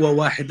 يعني قوة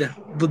واحدة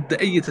ضد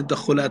أي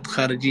تدخلات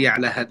خارجية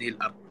على هذه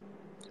الأرض.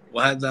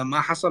 وهذا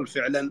ما حصل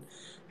فعلا،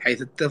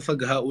 حيث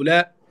اتفق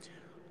هؤلاء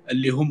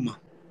اللي هم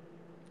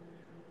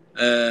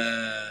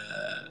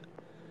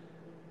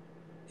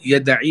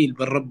يدعيل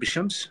بن رب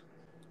شمس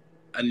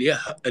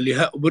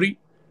اليهؤبري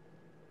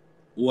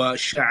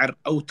وشاعر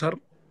أوتر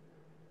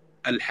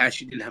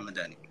الحاشدي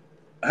الهمداني.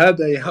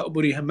 هذا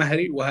يهؤبري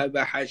مهري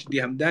وهذا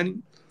حاشدي همداني،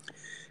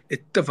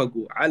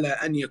 اتفقوا على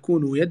أن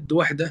يكونوا يد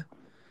واحدة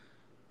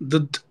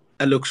ضد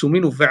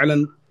الأكسومين،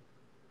 وفعلا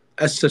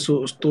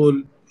أسسوا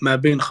أسطول ما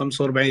بين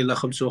 45 إلى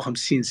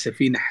 55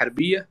 سفينة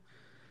حربية،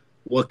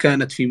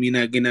 وكانت في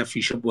ميناء قنا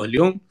في شبوه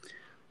اليوم،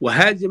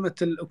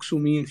 وهاجمت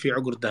الأكسوميين في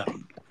عقر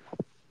دارهم.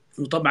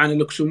 وطبعا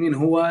الأكسوميين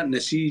هو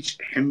نسيج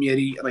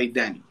حميري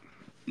ريداني،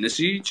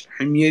 نسيج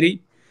حميري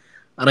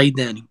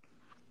ريداني.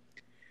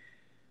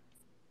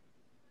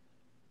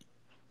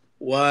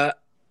 وفي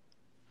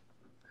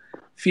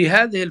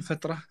هذه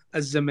الفترة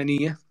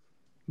الزمنية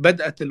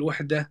بدأت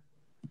الوحدة،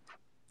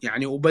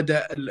 يعني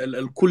وبدأ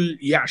الكل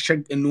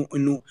يعشق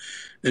إنه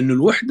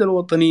الوحدة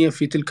الوطنية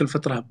في تلك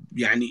الفترة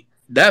يعني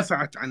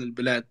دافعت عن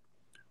البلاد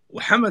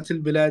وحمت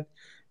البلاد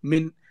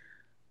من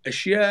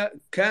أشياء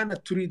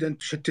كانت تريد أن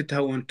تشتتها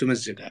وأن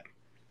تمزقها.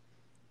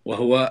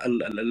 وهو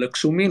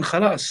الأكسومين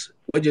خلاص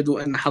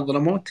وجدوا أن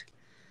حضرموت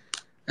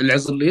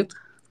العزليط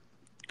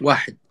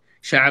 1،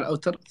 شاعر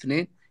أوتر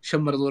 2،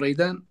 شمر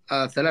ذريدان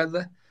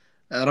 3،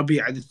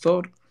 ربيع عدي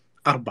الثور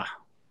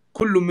 4،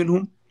 كل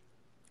منهم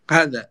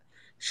هذا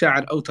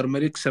شاعر أوتر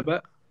ملك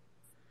سبا،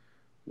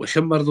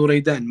 وشمر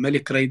ذريدان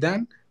ملك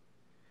ريدان،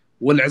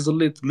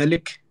 والعزليط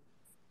ملك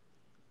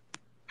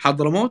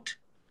حضرموت،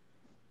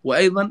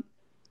 وأيضا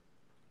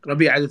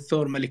ربيع عدي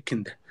الثور ملك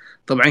كندة.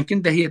 طبعا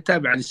كندة هي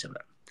تابعة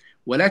لسبا،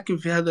 ولكن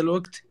في هذا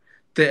الوقت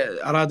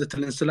أرادت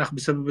الانسلاخ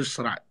بسبب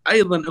الصراع.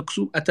 أيضا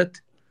أكسو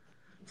أتت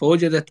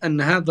فوجدت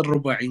أن هذا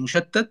الرباعي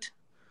مشتت،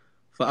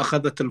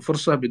 فأخذت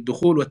الفرصة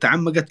بالدخول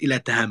وتعمقت إلى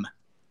تهامة،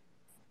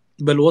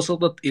 بل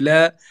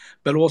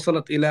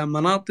وصلت إلى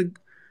مناطق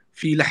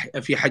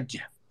في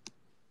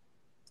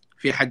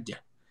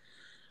حجة،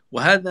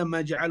 وهذا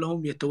ما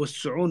جعلهم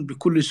يتوسعون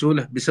بكل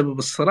سهولة بسبب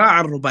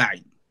الصراع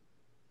الرباعي.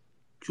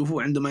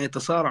 شوفوا، عندما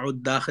يتصارع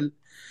الداخل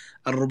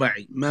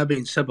الرباعي ما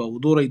بين سبا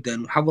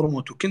وذريدان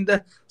وحضرموت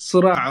وكندة،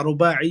 صراع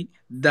رباعي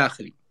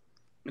داخلي.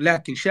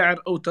 لكن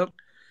شاعر أوتر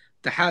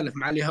تحالف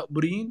مع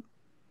اليهؤبريين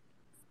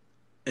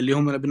اللي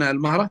هم أبناء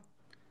المهرة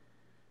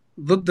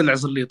ضد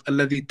العزليط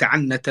الذي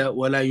تعنت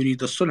ولا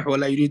يريد الصلح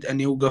ولا يريد أن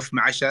يوقف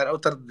مع شاعر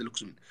أوتر ضد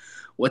الأكسومين،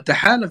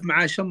 وتحالف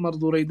مع شمر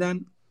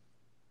ذريدان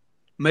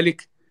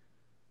ملك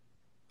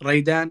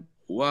ريدان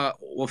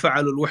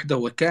وفعلوا الوحدة،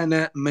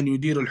 وكان من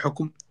يدير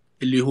الحكم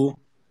اللي هو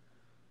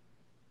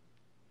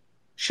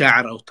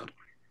شاعر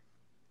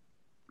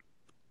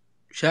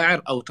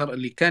أوتر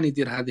اللي كان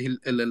يدير هذه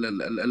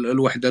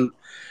الوحدة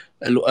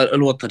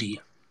الوطنية.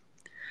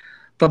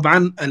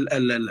 طبعا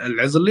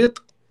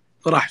العزليط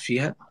راح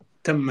فيها،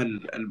 تم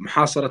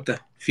محاصرته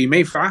في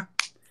ميفعة،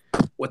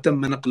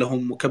 وتم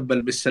نقلهم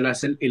مكبل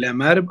بالسلاسل إلى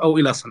مارب أو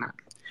إلى صنعاء،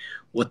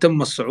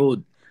 وتم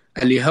الصعود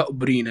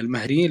اليهؤبريين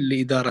المهريين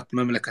لإدارة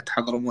مملكة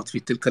حضرموت في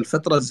تلك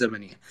الفترة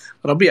الزمنية.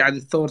 ربيع عدي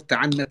الثور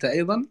تعنت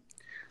أيضا،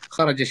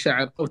 خرج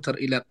شاعر أوتر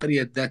إلى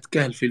قرية ذات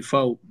كهل في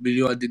الفاو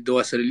بالوادي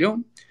الدواسر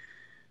اليوم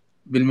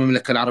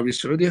بالمملكة العربية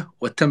السعودية،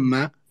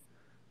 وتم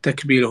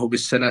تكبيله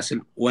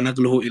بالسلاسل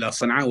ونقله إلى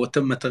صنعاء،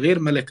 وتم تغيير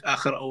ملك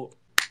آخر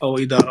أو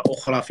إدارة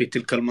أخرى في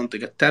تلك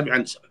المنطقة التابعة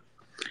لسبا.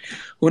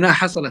 هنا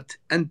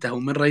انتهوا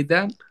من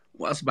ريدان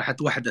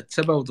وأصبحت وحدة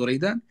سبا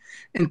وذريدان،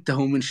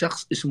 انتهوا من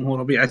شخص اسمه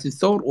ربيعة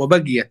الثور،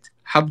 وبقيت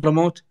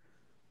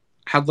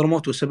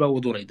حضرموت وسبا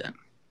وذريدان.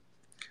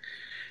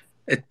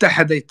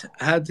 اتحدت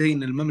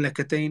هذين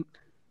المملكتين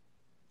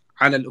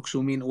على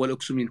الأكسومين،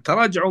 والأكسومين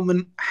تراجعوا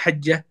من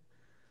حجة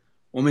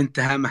ومن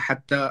تهامة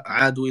حتى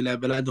عادوا إلى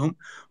بلادهم.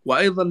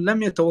 وأيضا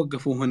لم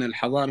يتوقفوا هنا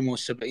الحضارمة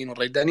والسبعين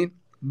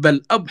والريدانين،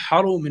 بل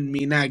أبحروا من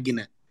ميناء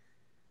قنا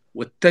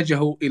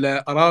واتجهوا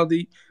إلى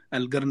أراضي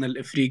القرن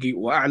الإفريقي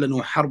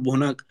وأعلنوا حرب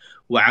هناك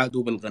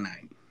وعادوا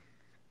بالغنائم.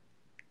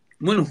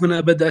 من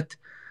هنا بدأت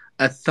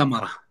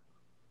الثمرة،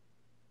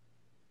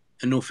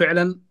 أنه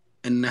فعلا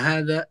أن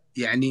هذا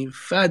يعني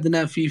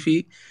فادنا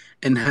في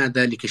إنهاء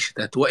ذلك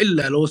الشتات،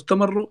 وإلا لو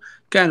استمروا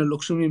كان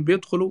الأكسوميين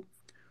بيدخلوا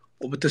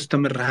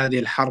وبتستمر هذه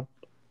الحرب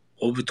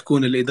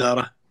وبتكون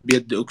الإدارة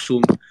بيد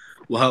أكسوم،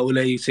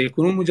 وهؤلاء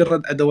سيكونون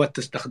مجرد أدوات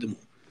تستخدمهم.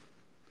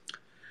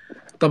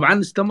 طبعا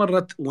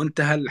استمرت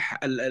وانتهى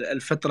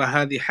الفترة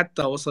هذه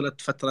حتى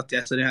وصلت فترة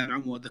ياسر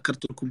ينعم،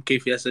 وذكرت لكم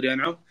كيف ياسر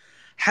ينعم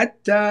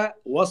حتى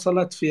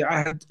وصلت في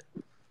عهد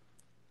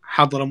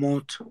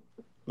حضرموت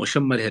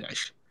وشم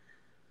الهرعش.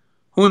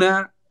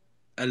 هنا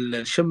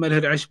شم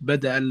الهرعش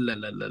بدأ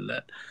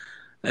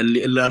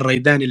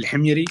الريدان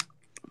الحميري،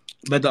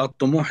 بدأ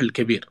الطموح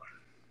الكبير.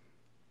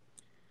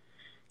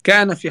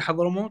 كان في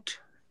حضرموت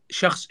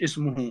شخص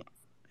اسمه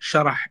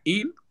شرح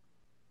إيل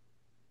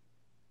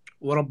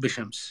ورب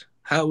شمس،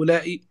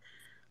 هؤلاء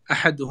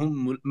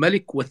أحدهم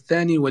ملك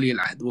والثاني ولي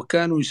العهد،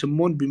 وكانوا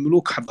يسمون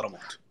بملوك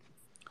حضرموت.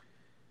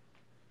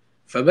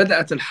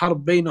 فبدأت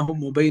الحرب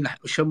بينهم وبين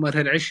شم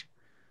الهرعش،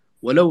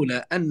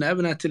 ولولا أن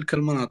أبناء تلك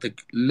المناطق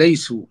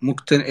ليسوا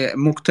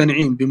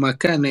مقتنعين بما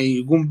كان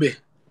يقوم به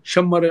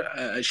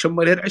شم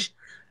الهرعش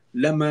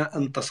لما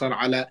انتصر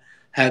على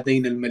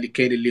هذين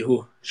الملكين اللي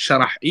هو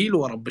شرح إيل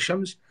ورب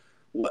شمس،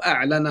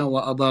 وأعلن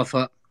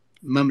وأضاف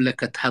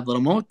مملكة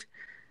حضرموت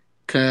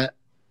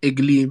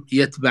كإقليم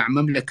يتبع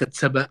مملكة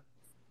سبأ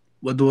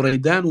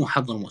ودوريدان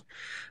وحضرموت.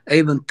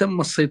 أيضا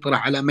تم السيطرة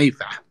على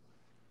ميفعة،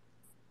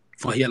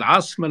 وهي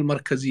العاصمة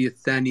المركزية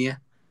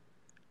الثانية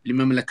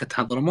لمملكة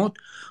حضرموت،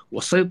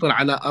 وسيطر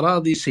على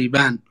أراضي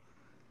سيبان،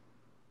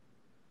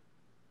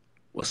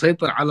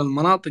 وسيطر على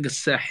المناطق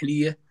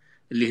الساحلية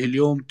اللي هي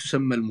اليوم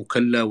تسمى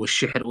المكلا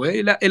والشحر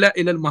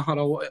إلى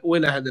المهرة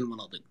وإلى هذه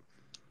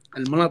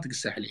المناطق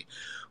الساحلية،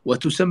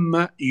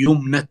 وتسمى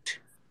يمنت،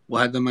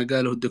 وهذا ما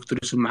قاله الدكتور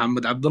يوسف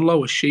محمد عبد الله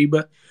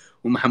والشيبة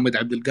ومحمد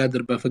عبد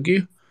القادر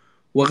بافقيه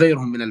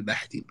وغيرهم من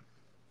الباحثين.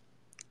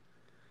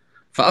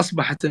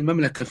 فأصبحت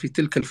المملكة في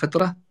تلك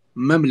الفترة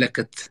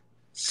مملكة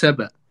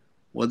سبأ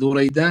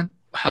وذوريدان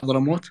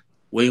وحضرموت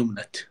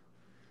ويمنت.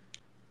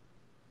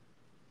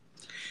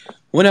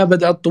 هنا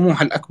بدأ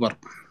الطموح الأكبر،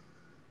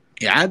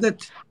 إعادة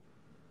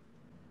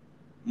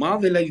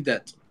ماضي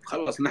الأجداد.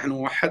 خلص نحن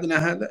وحدنا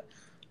هذا،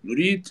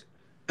 نريد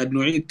أن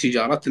نعيد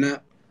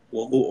تجارتنا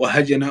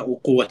وهجنا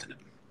وقوتنا.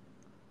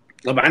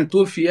 طبعا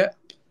توفي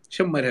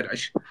شم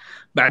الهرعش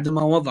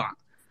بعدما وضع،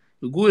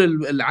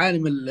 يقول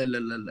العالم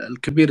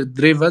الكبير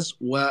دريفز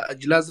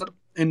وأجلازر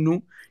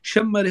أنه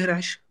شم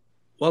الهرعش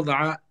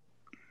وضع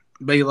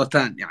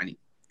بيضتان،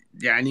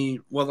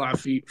 يعني وضع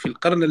في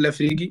القرن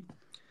الأفريقي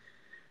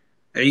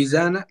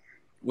عيزانة،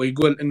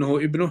 ويقول أنه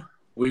ابنه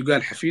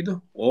ويقال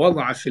حفيده،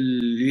 ووضع في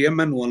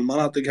اليمن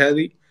والمناطق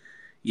هذه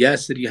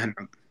ياسر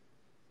ينعم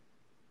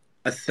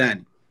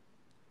الثاني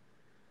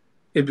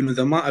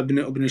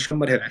ابن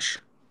شم الهرعش،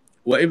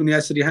 وابن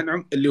ياسر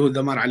ينعم اللي هو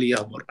ذمار علي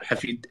يهبر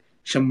حفيد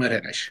شم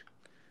الهرعش.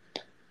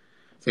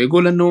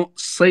 فيقول أنه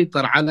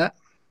سيطر على،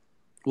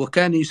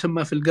 وكان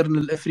يسمى في القرن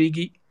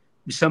الأفريقي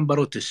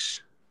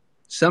بسمبروتس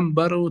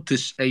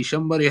أي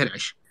شمبر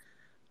يهرعش،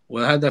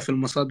 وهذا في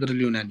المصادر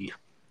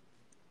اليونانية.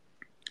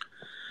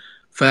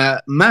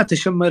 فمات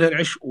شمر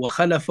العش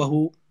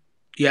وخلفه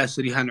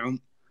ياسر ينعم،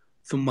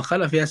 ثم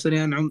خلف ياسر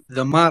ينعم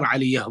ذمار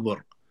علي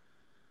يهبر.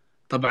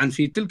 طبعا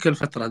في تلك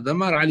الفترة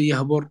ذمار علي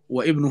يهبر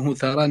وابنه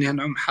ثاران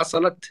ينعم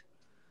حصلت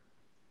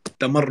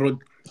تمرد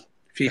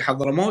في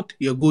حضرموت،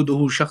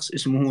 يقوده شخص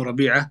اسمه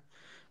ربيعة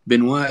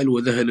بن وائل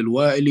وذهل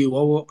الوائلي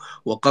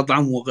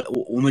وقطعم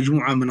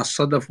ومجموعة من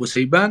الصدف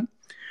وسيبان،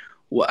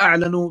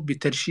 وأعلنوا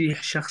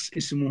بترشيح شخص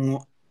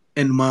اسمه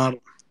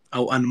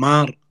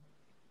أنمار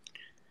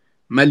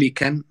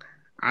ملكا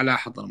على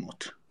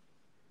حضرموت.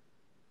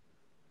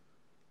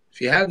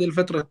 في هذه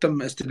الفترة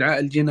تم استدعاء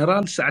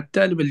الجنرال سعد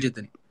تالب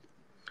الجدني.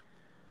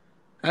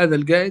 هذا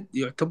القائد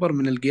يعتبر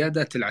من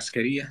القيادات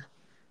العسكرية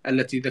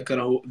التي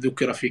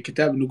ذكر في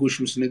كتاب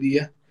نقوش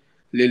مسندية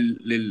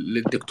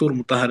للدكتور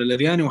مطهر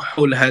الأرياني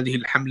وحول هذه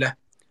الحملة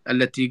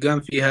التي قام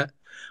فيها،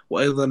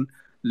 وأيضا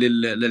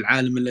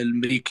للعالم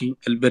الأمريكي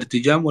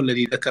البرتجام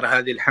والذي ذكر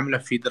هذه الحملة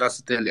في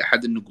دراسته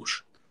لأحد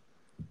النقوش،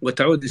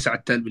 وتعود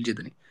لسعد تالب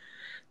الجدني.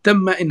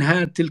 تم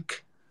إنهاء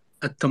تلك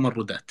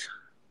التمردات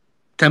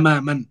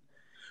تماما،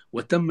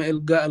 وتم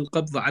إلقاء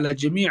القبض على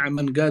جميع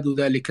من قادوا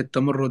ذلك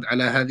التمرد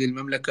على هذه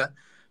المملكة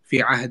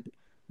في عهد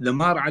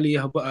ذمار علي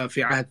يهبر،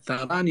 في عهد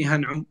ثاران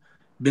ينعم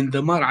بن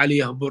ذمار علي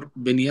يهبر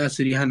بن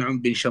ياسر ينعم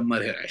بن شمر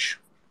هرعش.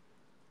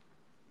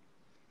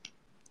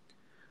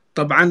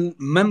 طبعا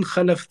من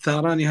خلف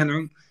ثاران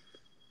ينعم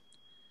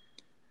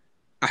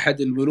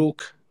أحد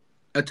الملوك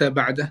أتى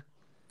بعده.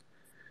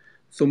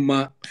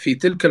 ثم في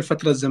تلك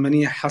الفترة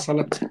الزمنية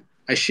حصلت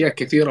أشياء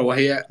كثيرة،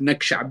 وهي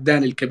نكش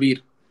عبدان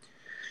الكبير،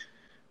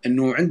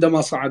 أنه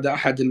عندما صعد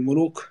أحد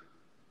الملوك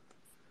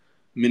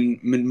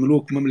من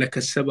ملوك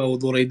مملكة سبأ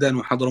وذوريدان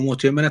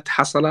وحضرموت يمنت،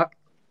 حصل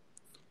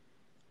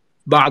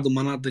بعض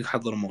مناطق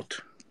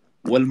حضرموت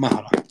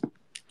والمهرة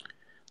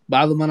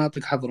بعض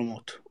مناطق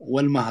حضرموت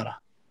والمهرة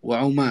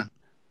وعمان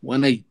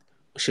ونجد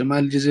وشمال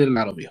الجزيرة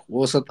العربية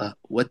ووسطها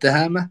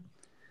وتهامة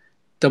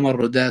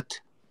تمردات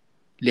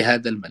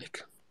لهذا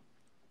الملك.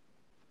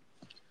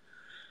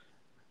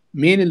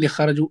 مين اللي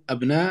خرجوا؟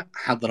 أبناء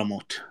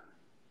حضرموت،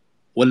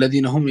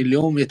 والذين هم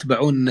اليوم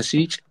يتبعون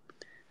النسيج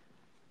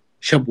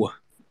شبوة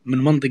من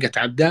منطقة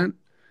عبدان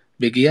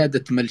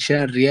بقيادة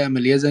ملشان ريام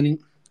اليزني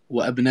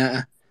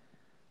وأبنائه،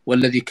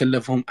 والذي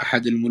كلفهم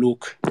أحد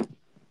الملوك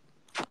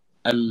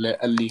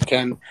اللي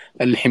كان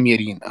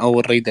الحميريين أو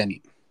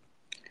الريدانيين.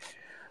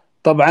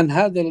 طبعا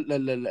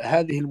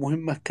هذه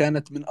المهمة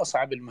كانت من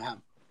أصعب المهام،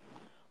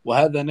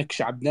 وهذا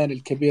نكش عبدان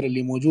الكبير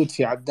اللي موجود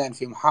في عبدان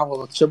في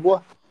محافظة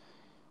شبوة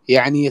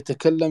يعني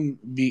يتكلم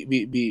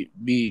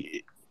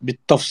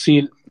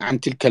بالتفصيل عن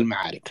تلك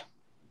المعارك.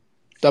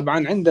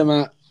 طبعا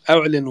عندما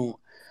أعلن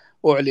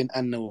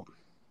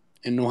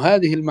أنه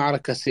هذه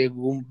المعركة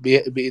سيقوم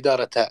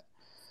بإدارتها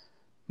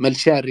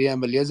ملشان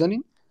ريام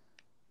اليزني،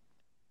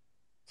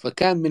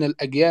 فكان من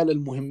الأجيال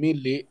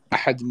المهمين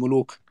لأحد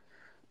ملوك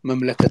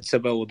مملكة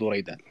سبا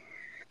ودوريدان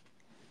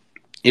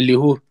اللي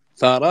هو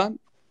ثاران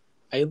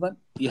أيضا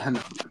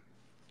يهنعم.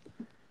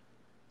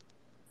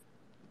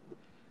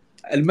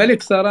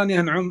 الملك ثاران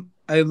يهنعم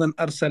أيضا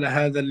أرسل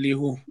هذا اللي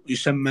هو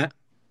يسمى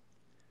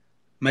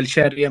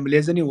ملشان ريام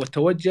اليزني،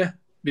 وتوجه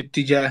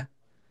باتجاه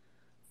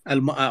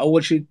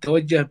أول شيء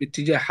توجه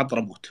باتجاه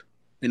حضرموت،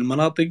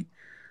 المناطق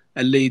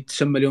اللي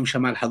تسمى اليوم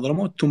شمال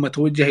حضرموت، ثم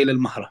توجه إلى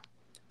المهرة،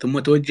 ثم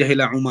توجه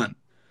إلى عمان،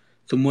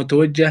 ثم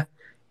توجه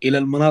إلى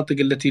المناطق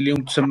التي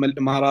اليوم تسمى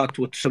الإمارات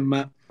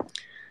وتسمى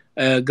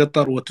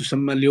قطر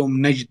وتسمى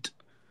اليوم نجد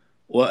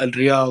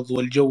والرياض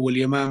والجو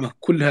واليمامة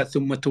كلها،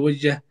 ثم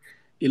توجه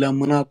إلى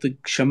مناطق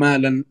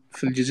شمالا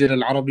في الجزيرة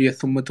العربية،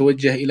 ثم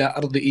توجه إلى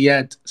أرض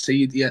إياد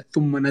سيد إياد،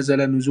 ثم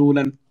نزل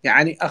نزولا،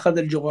 يعني أخذ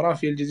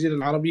الجغرافيا الجزيرة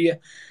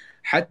العربية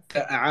حتى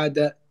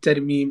أعاد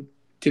ترميم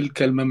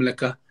تلك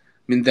المملكة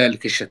من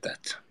ذلك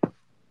الشتات.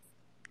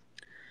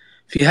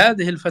 في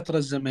هذه الفترة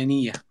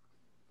الزمنية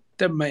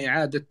تم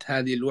إعادة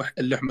هذه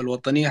اللحمة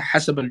الوطنية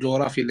حسب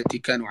الجغرافيا التي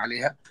كانوا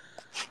عليها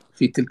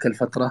في تلك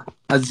الفترة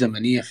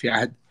الزمنية في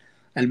عهد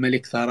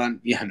الملك ثاران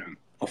يهنعم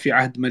وفي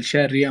عهد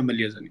ملشان ريام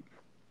اليزني.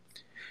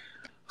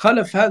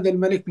 خلف هذا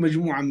الملك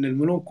مجموعة من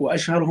الملوك،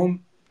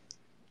 وأشهرهم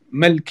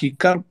ملكي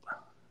كرب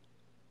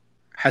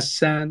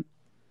حسان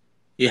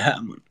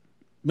يهامن.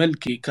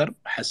 ملكي كرب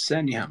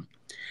حسان يهامن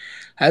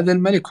هذا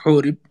الملك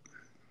حورب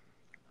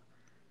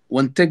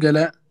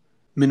وانتقل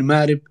من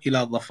مارب إلى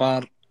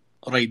ظفار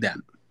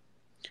ريدان،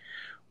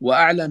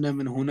 وأعلن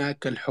من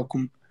هناك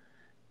الحكم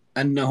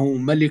أنه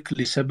ملك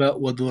لسبأ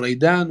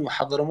ودوريدان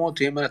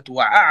وحضرموت يمنت،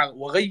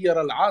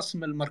 وغير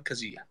العاصمة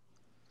المركزية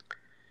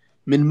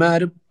من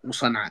مارب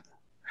وصنعاء،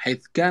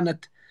 حيث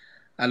كانت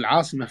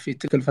العاصمة في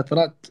تلك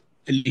الفترات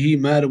اللي هي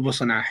مارب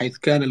وصنعاء، حيث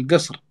كان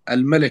القصر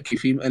الملكي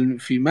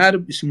في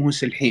مارب اسمه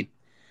سلحين،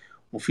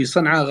 وفي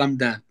صنعاء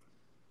غمدان.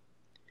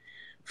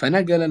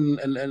 فنقل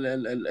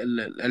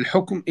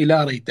الحكم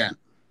إلى ريدان،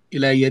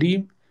 إلى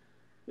يريم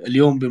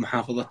اليوم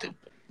بمحافظة إب.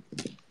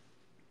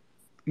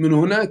 من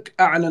هناك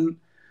أعلن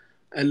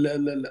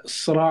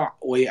الصراع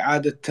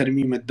وإعادة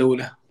ترميم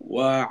الدولة،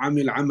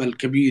 وعمل عمل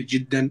كبير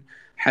جدا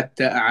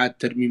حتى أعاد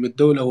ترميم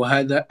الدولة،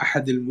 وهذا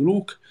أحد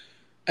الملوك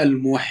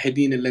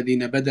الموحدين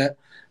الذين بدأ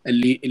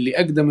اللي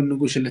أقدم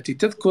النقوش التي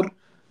تذكر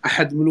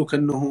أحد ملوك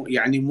أنه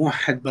يعني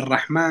موحد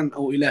بالرحمن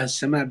أو إله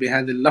السماء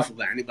بهذا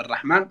اللفظ، يعني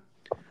بالرحمن،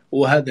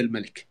 وهذا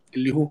الملك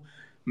اللي هو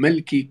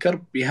ملكي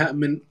كرب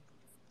يهامن،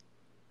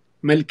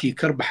 ملكي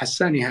كرب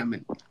حسان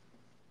يهامن،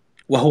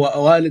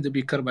 وهو والد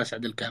أبي كرب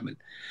أسعد الكامل.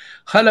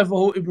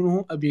 خلفه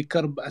ابنه أبي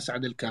كرب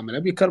أسعد الكامل.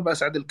 أبي كرب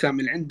أسعد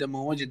الكامل عندما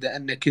وجد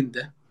أن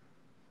كندة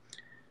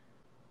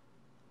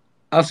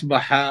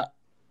أصبح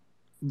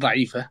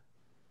ضعيفة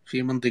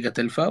في منطقة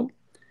الفاو،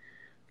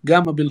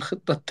 قام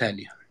بالخطة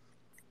التالية.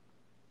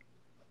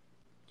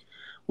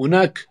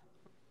 هناك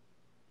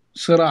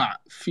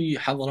صراع في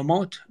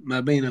حضرموت ما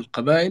بين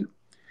القبائل،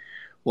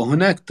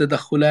 وهناك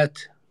تدخلات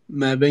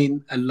ما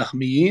بين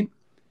اللخميين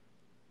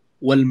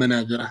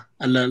والمناذرة،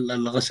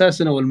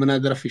 الغساسنة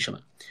والمناذرة في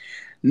شمال.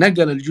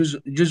 نقل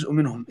جزء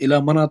منهم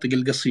إلى مناطق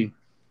القصيم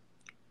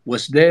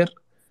وسدير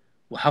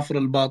وحفر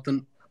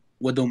الباطن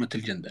ودومة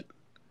الجندل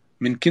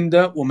من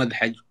كندة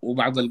ومدحج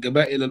وبعض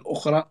القبائل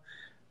الأخرى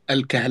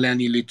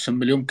الكهلاني اللي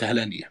تسمى اليوم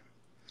كهلانية،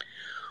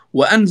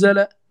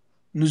 وأنزل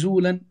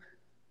نزولا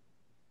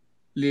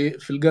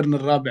في القرن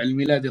الرابع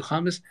الميلادي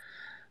الخامس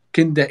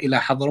كندة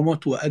إلى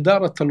حضرموت،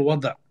 وأدارت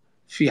الوضع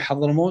في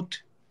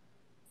حضرموت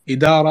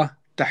إدارة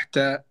تحت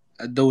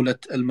الدولة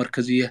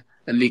المركزية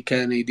اللي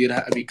كان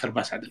يديرها أبي كرب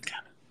أسعد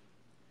الكامل،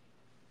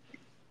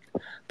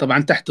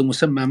 طبعا تحت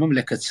مسمى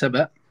مملكة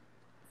سبأ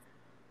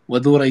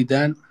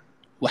وذوريدان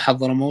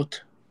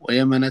وحضرموت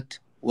ويمنت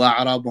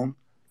وأعرابهم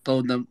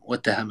طودم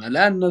وتهامة.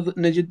 الآن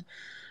نجد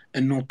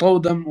أنه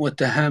طودم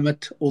وتهامة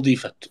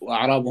أضيفت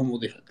وأعرابهم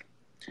أضيفت.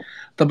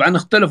 طبعا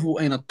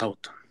اختلفوا أين الطود.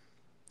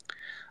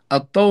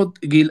 الطود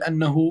قيل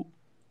أنه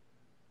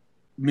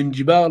من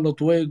جبال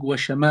طويق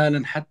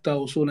وشمالا حتى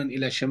وصولا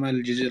إلى شمال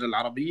الجزيرة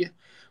العربية،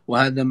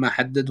 وهذا ما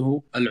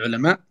حدده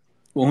العلماء.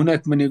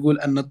 وهناك من يقول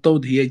أن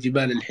الطود هي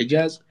جبال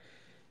الحجاز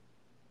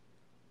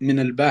من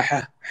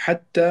الباحة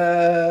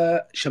حتى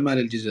شمال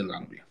الجزيرة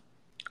العربية.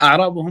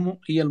 أعرابهم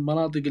هي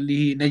المناطق اللي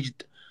هي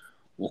نجد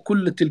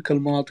وكل تلك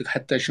المناطق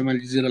حتى شمال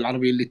الجزيرة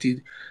العربية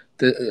التي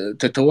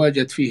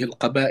تتواجد فيه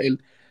القبائل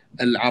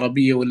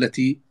العربية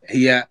والتي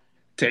هي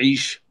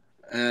تعيش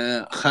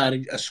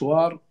خارج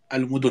أسوار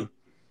المدن،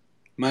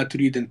 ما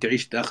تريد أن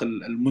تعيش داخل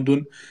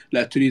المدن،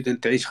 لا تريد أن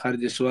تعيش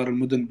خارج أسوار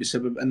المدن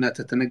بسبب أنها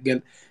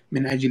تتنقل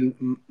من أجل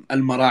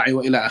المراعي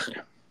وإلى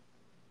آخره.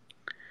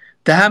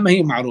 تهامة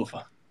هي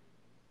معروفة،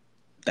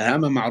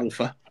 تهامة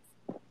معروفة،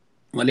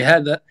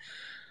 ولهذا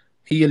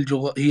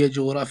هي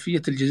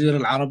جغرافية الجزيرة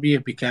العربية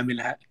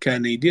بكاملها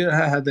كان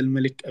يديرها هذا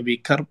الملك أبي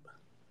كرب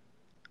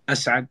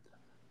أسعد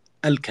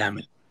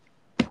الكامل.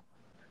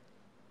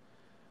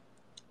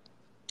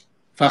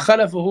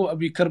 فخلفه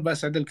أبي كرب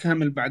أسعد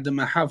الكامل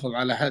بعدما حافظ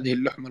على هذه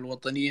اللحمة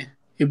الوطنية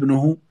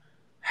ابنه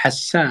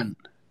حسان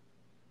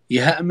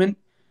يهأمن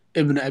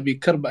ابن أبي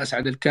كرب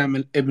أسعد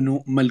الكامل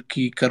ابن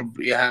ملكي كرب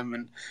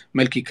يهامن،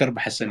 ملكي كرب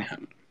حسان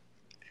يهامن.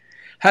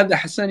 هذا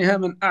حسان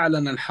يهامن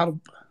أعلن الحرب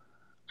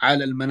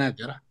على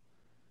المناذرة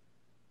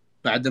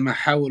بعدما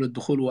حاولوا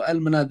الدخول،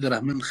 والمناذرة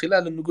من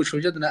خلال النقوش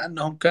وجدنا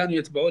أنهم كانوا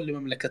يتبعون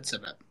لمملكة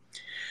سبع،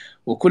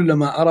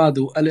 وكلما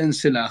أرادوا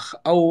الانسلاخ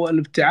أو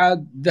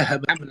الابتعاد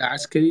ذهب حملة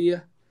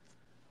عسكرية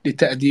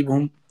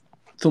لتأديبهم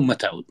ثم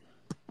تعود.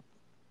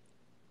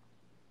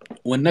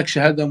 والنكش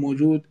هذا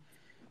موجود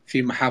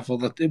في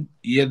محافظة إب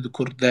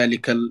يذكر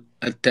ذلك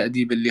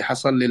التأديب اللي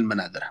حصل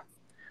للمناذرة.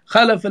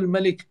 خلف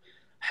الملك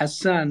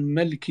حسان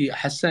ملكي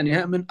حسان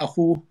يهأمن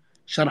أخوه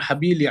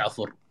شرحبيل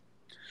يعفر.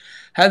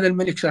 هذا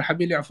الملك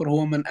شرحبيل يعفر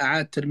هو من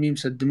أعاد ترميم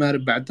سد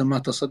مارب بعدما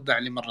تصدع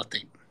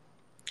لمرتين.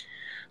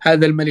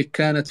 هذا الملك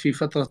كانت في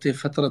فترته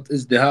فترة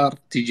ازدهار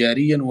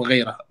تجاريا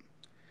وغيرها.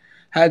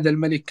 هذا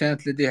الملك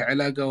كانت لديه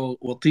علاقة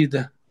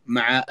وطيدة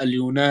مع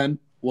اليونان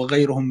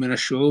وغيرهم من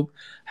الشعوب،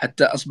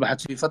 حتى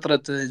أصبحت في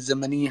فترة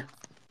الزمنية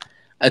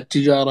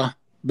التجارة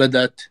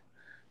بدأت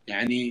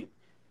يعني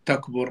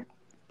تكبر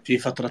في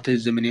فترة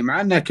الزمنية،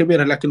 مع أنها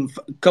كبيرة لكن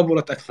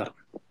كبرت أكثر.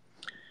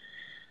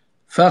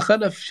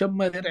 فخلف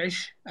شم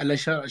يرعش على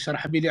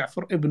شرحبيل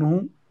يعفر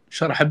ابنه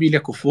شرحبيل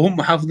يكف، وهم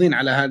محافظين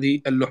على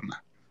هذه اللحمة.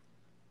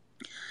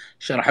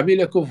 شرحبيل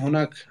يكف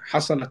هناك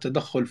حصل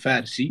تدخل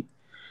فارسي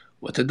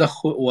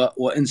وتدخل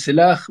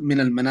وانسلاخ من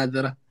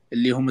المناذرة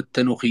اللي هم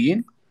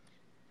التنوخيين،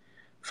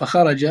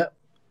 فخرج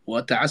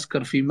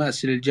وتعسكر في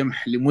ماسل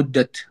الجمح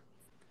لمدة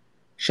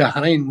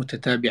شهرين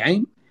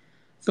متتابعين،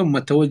 ثم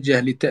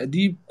توجه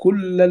لتأديب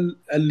كل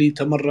اللي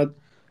تمرد،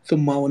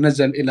 ثم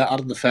نزل إلى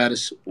أرض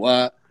فارس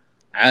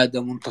وعاد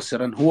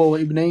منتصرا هو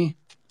وابنيه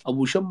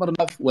أبو شمر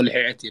نواف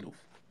والحيعة ينوف.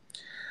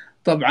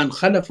 طبعا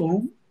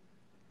خلفه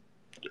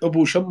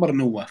أبو شمر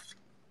نواف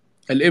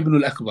الابن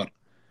الأكبر،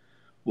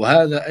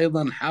 وهذا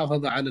أيضا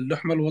حافظ على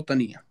اللحمة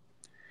الوطنية.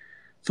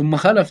 ثم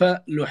خلف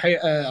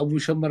أبو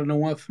شمر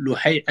نواف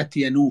لحيعة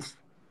ينوف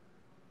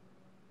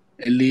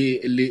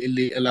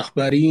اللي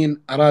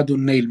الأخباريين أرادوا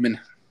النيل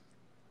منه،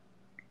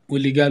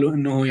 واللي قالوا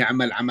أنه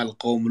يعمل عمل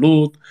قوم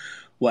لوط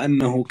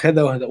وأنه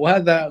كذا وهذا،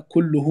 وهذا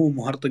كله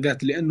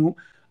مهرطقات، لأنه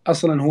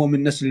أصلا هو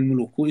من نسل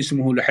الملوك،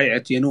 واسمه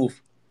لحيعة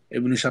ينوف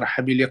ابن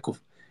شرحبيل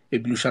يكف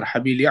ابن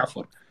شرحبيل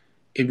يعفر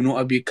ابن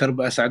أبي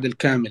كرب أسعد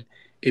الكامل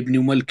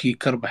ابن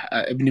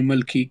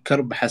ملكي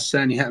كرب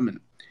حسان يهأمن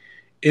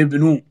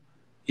ابن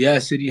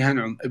ياسر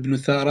يهنعم ابن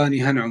ثاران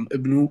يهنعم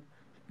ابن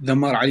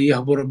ذمار علي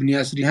يهبر ابن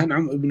ياسر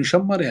يهنعم ابن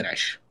شمر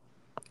يرعش.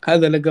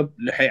 هذا لقب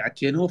لحيعة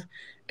ينوف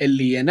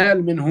اللي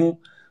ينال منه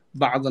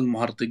بعض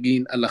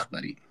المهرطقين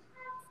الأخباريين.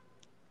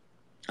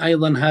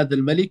 أيضا هذا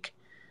الملك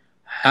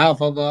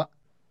حافظ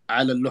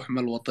على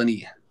اللحمة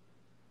الوطنية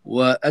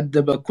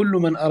وأدب كل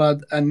من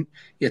أراد أن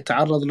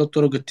يتعرض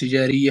للطرق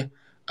التجارية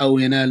أو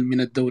ينال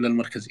من الدولة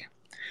المركزية.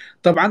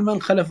 طبعا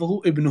من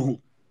خلفه ابنه،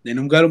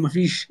 لأنهم قالوا ما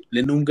فيش،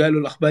 لأنهم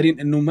قالوا الأخباريين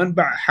أنه من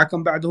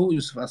حكم بعده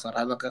يوسف أصر،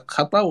 هذا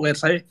خطأ وغير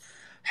صحيح.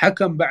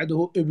 حكم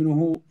بعده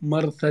ابنه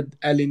مرثد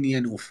آل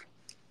ينوف.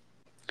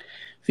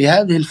 في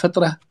هذه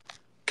الفترة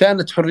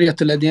كانت حرية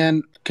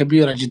الأديان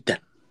كبيرة جدا،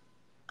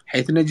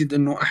 حيث نجد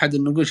أنه أحد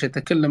النقوش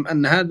يتكلم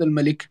أن هذا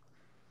الملك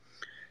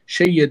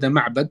شيد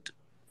معبد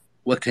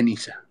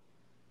وكنيسة،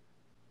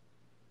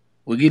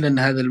 وقيل أن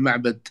هذا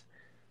المعبد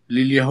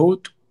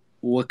لليهود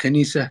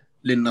وكنيسة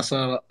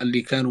للنصارى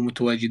اللي كانوا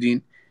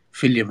متواجدين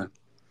في اليمن.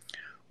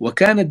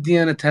 وكانت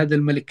ديانة هذا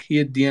الملك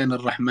هي الديانة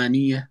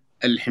الرحمانية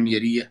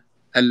الحميرية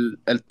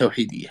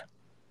التوحيدية.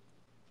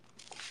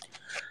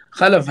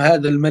 خلف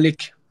هذا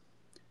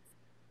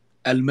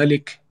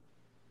الملك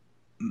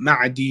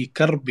معدي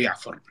كرب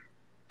يعفر.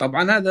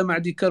 طبعا هذا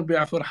معدي كرب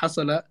يعفر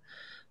حصل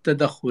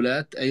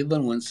تدخلات أيضا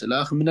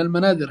وانسلاخ من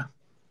المناذرة.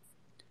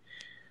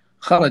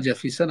 خرج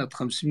في سنة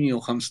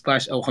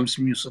 515 أو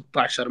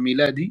 516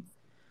 ميلادي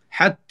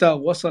حتى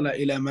وصل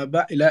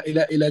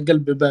إلى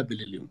قلب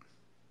بابل اليوم،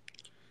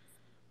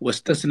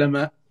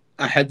 واستسلم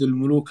أحد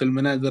الملوك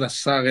المناذرة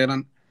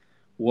صاغرا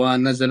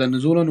ونزل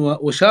نزولا،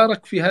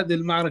 وشارك في هذه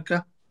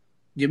المعركة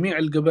جميع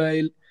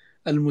القبائل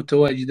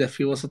المتواجدة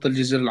في وسط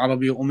الجزيرة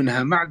العربية،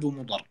 ومنها معد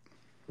ومضر.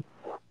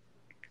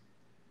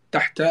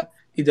 تحت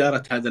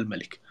إدارة هذا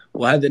الملك.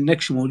 وهذا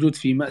النكش موجود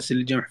في مأسل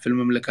الجمح في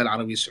المملكة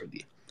العربية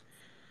السعودية.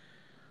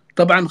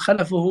 طبعا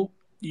خلفه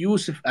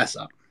يوسف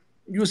آثار.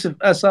 يوسف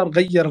آثار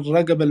غير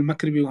الرقب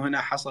المكربي،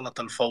 وهنا حصلت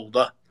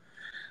الفوضى.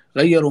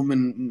 غيروا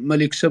من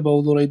ملك سبا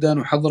وضريدان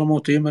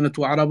وحضرموت ويمنة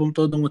وعرب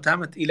وطود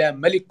وتامت إلى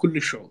ملك كل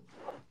الشعوب.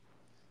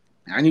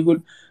 يعني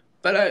يقول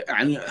بلا،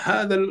 يعني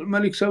هذا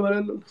الملك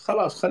سبا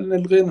خلاص خلينا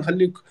نلغي،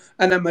 نخليك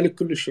أنا ملك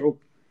كل الشعوب.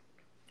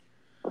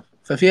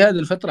 ففي هذه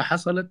الفترة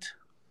حصلت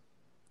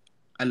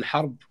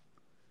الحرب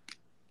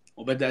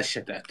وبدأ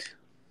الشتات.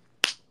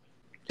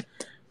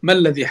 ما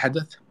الذي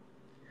حدث؟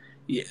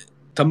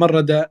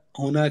 تمرد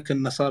هناك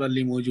النصارى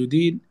اللي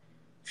موجودين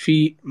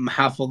في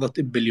محافظة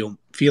إب اليوم،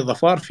 في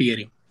ظفار، في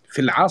يريم،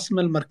 في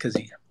العاصمة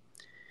المركزية.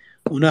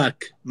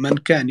 هناك من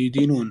كان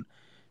يدينون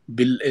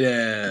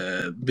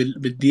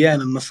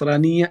بالديانة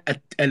النصرانية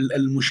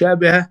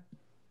المشابهة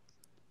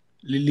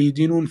للي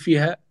يدينون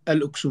فيها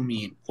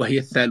الأكسوميين، وهي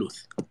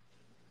الثالوث.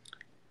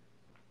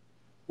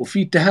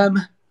 وفي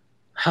تهامة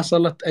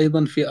حصلت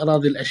أيضا في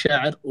أراضي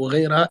الأشاعر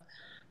وغيرها،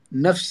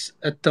 نفس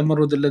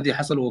التمرد الذي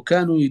حصل،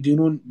 وكانوا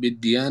يدينون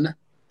بالديانة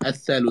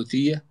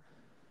الثالوثية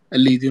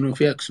اللي يدينون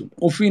فيها أكسوم.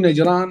 وفي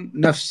نجران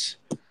نفس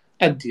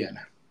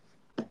الديانة.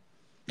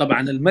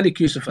 طبعا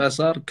الملك يوسف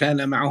آثار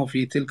كان معه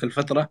في تلك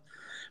الفترة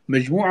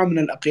مجموعة من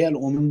الأقيال،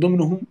 ومن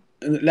ضمنهم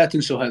لا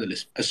تنسوا هذا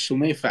الاسم،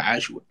 السميفة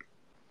عاشوع.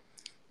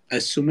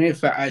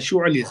 السميفة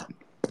عاشوع اليزني.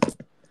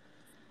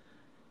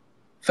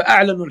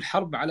 فأعلنوا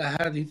الحرب على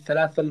هذه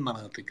الثلاثة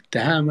المناطق،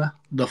 تهامة،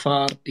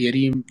 ظفار،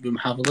 يريم،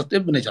 بمحافظة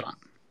ابن نجران.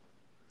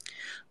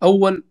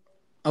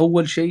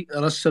 أول شيء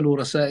رسلوا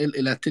رسائل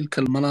إلى تلك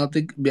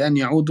المناطق بأن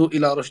يعودوا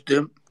إلى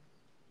رشدهم،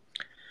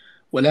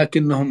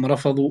 ولكنهم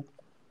رفضوا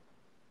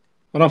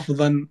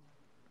رفضا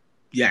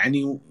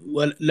يعني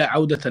لا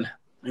عودة له،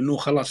 إنه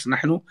خلاص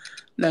نحن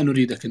لا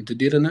نريدك أن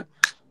تديرنا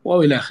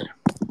وإلى آخره.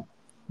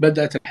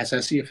 بدأت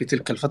الحساسية في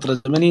تلك الفترة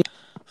الزمنية،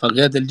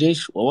 فقاد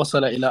الجيش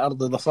ووصل إلى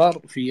أرض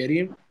ظفار في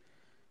يريم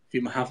في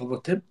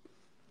محافظة هب،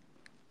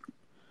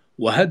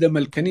 وهدم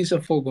الكنيسة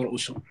فوق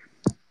رؤوسهم،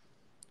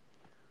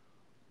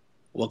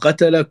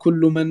 وقتل كل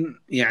من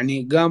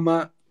يعني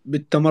قام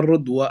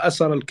بالتمرد،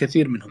 وأسر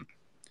الكثير منهم.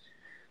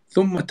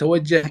 ثم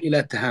توجه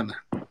إلى تهامة،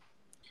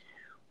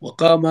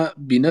 وقام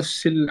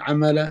بنفس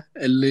العمل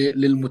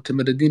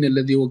للمتمردين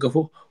الذي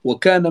وقفوه،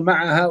 وكان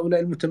مع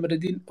هؤلاء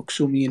المتمردين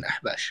أكسوميين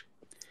أحباش،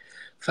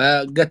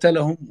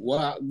 فقتلهم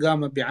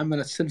وقام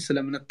بعمل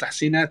سلسلة من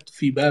التحصينات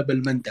في باب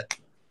المندب،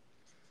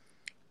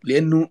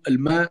 لأنه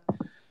الماء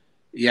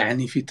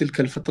يعني في تلك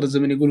الفترة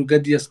الزمنية يقولوا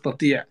قد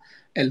يستطيع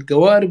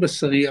القوارب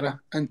الصغيرة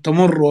أن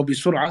تمر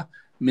بسرعة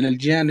من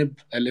الجانب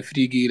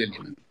الأفريقي إلى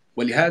اليمن.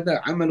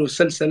 ولهذا عملوا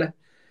سلسلة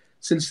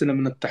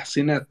من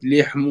التحصينات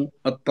ليحموا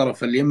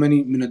الطرف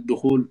اليمني من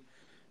الدخول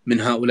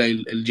من هؤلاء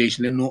الجيش،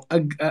 لأنه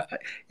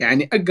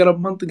يعني أقرب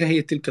منطقة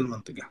هي تلك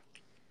المنطقة.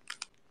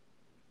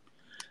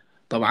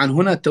 طبعا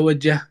هنا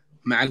توجه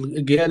مع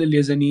القيال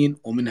اليزنيين،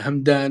 ومن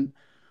همدان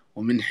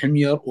ومن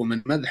حمير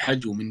ومن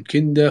مذحج ومن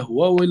كنده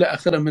وإلى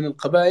آخره من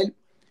القبائل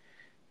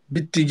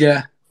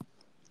باتجاه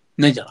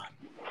نجران،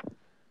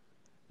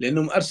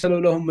 لأنهم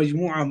أرسلوا لهم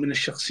مجموعة من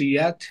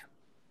الشخصيات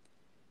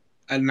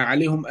أن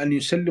عليهم أن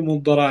يسلموا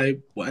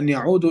الضرائب، وأن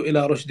يعودوا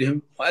إلى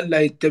رشدهم، وأن لا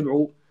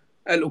يتبعوا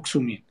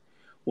الأكسومين،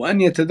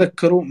 وأن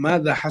يتذكروا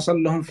ماذا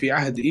حصل لهم في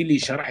عهد إيلي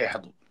شرح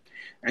حضب،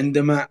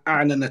 عندما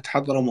أعلنت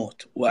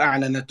حضرموت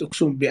وأعلنت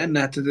أكسوم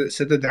بأنها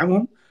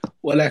ستدعمهم،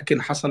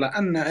 ولكن حصل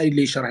أن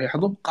إيلي شرح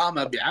حضب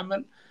قام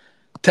بعمل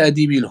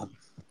تأديبي لهم،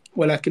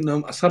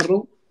 ولكنهم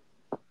أصروا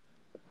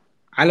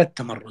على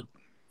التمرد.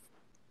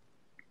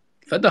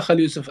 فدخل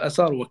يوسف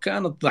آثار،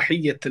 وكانت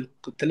ضحية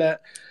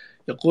القتلاء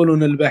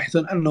يقولون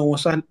الباحثون أنه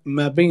وصل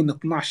ما بين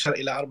 12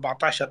 إلى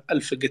 14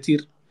 ألف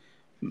قتيل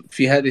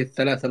في هذه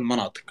الثلاث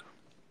المناطق،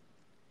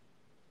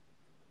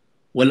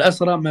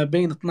 والأسرى ما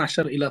بين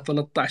 12 إلى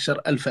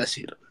 13 ألف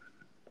أسير،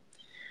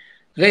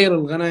 غير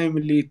الغنائم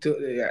اللي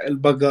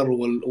البقر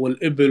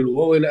والإبل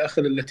وإلى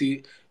آخر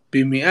التي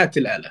بمئات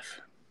الآلاف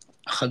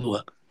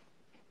أخذوها.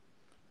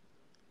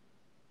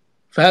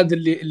 فهذا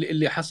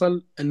اللي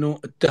حصل، أنه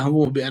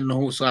اتهموه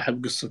بأنه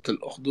صاحب قصة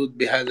الأخدود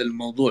بهذا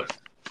الموضوع،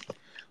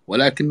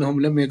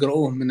 ولكنهم لم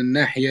يقرؤوه من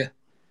الناحية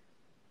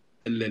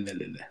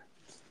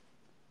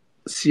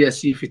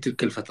السياسية في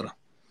تلك الفترة.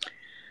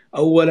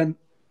 أولا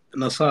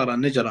نصارى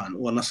نجران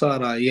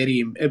ونصارى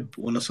يريم إب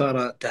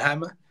ونصارى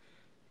تهامة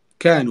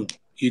كانوا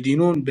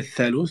يدينون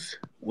بالثالوث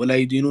ولا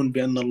يدينون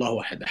بأن الله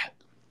واحد أحد.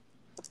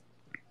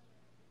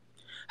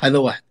 هذا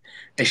واحد.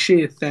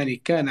 الشيء الثاني،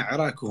 كان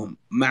عراكهم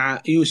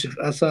مع يوسف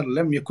آثار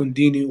لم يكن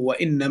ديني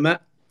وإنما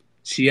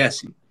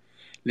سياسي،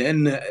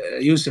 لأن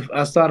يوسف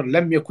آثار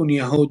لم يكن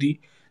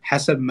يهودي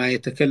حسب ما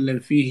يتكلم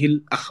فيه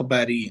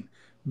الأخباريين،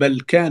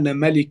 بل كان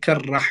ملك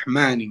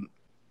الرحمن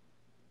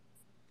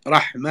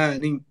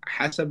رحماني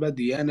حسب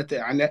ديانة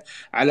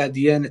على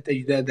ديانة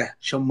أجداده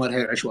شمر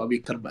هيرعش وأبي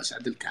كرب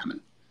أسعد الكامل.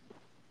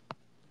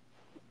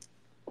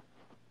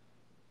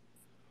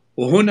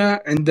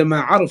 وهنا عندما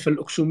عرف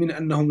الأكسومين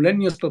أنهم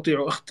لن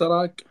يستطيعوا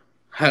اختراق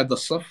هذا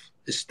الصف،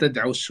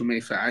 استدعوا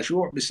السميفة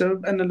عاشوع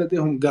بسبب أن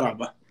لديهم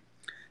قرابة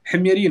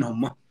حميريين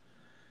هم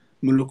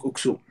ملوك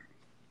أكسوم،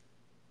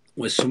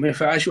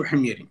 والسميفة عاشوا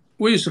حميرين،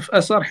 ويوسف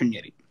آثار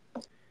حميري.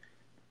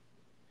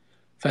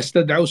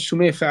 فاستدعوا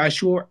السميفة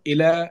عاشوع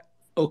إلى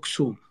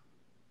أكسوم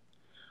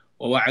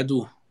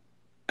ووعدوه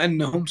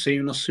أنهم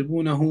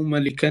سينصبونه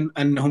ملكا،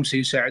 أنهم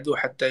سيساعدوه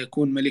حتى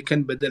يكون ملكا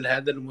بدل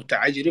هذا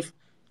المتعجرف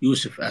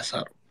يوسف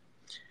آثار،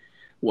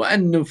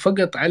 وأن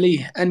فقط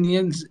عليه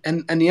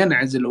أن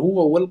ينعزل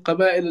هو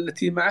والقبائل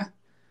التي معه،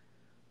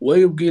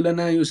 ويبقي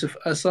لنا يوسف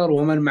آثار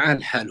ومن معه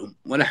لحالهم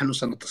ونحن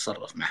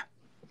سنتصرف معه.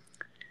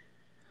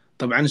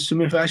 طبعا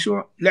السميفة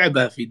عاشوع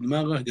لعبها في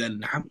دماغه، قال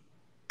نعم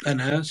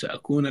أنا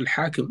سأكون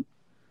الحاكم،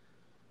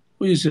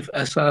 ويوسف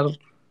آثار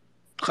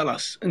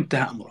خلاص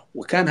انتهى أمره.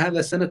 وكان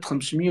هذا سنة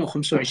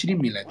 525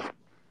 ميلادي.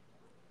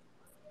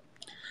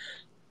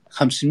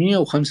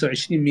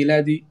 525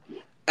 ميلادي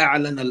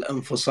أعلن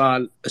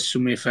الانفصال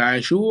السميفة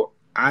عاشوع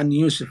عن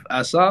يوسف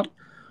آثار،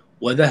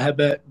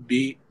 وذهب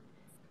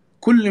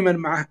بكل من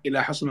معه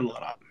إلى حصن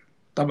الغرام.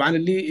 طبعا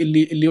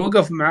اللي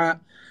وقف مع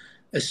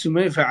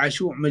السميفة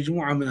عاشوع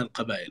مجموعة من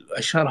القبائل،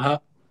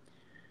 أشهرها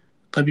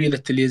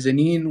قبيلة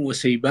اليزنين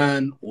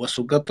وسيبان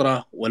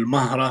وسقطرة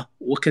والمهرة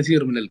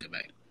وكثير من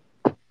القبائل.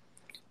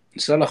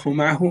 انسلخوا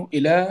معه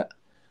إلى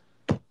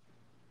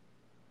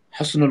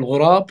حصن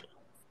الغراب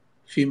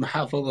في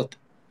محافظة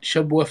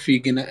شبوة في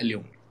قناء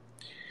اليوم.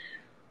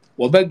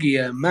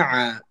 وبقي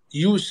مع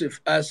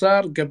يوسف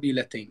آثار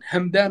قبيلتين،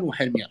 همدان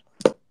وحمير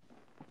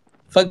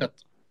فقط.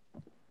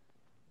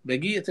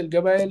 بقية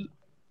القبائل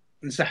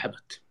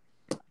انسحبت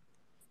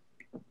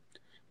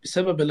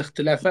بسبب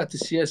الاختلافات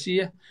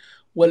السياسية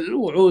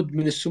والوعود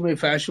من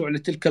السميفة عاشوع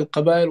لتلك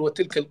القبائل،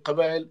 وتلك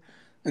القبائل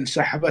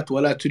انسحبت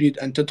ولا تريد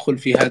أن تدخل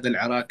في هذا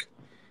العراك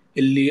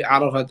اللي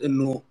عرفت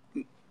أنه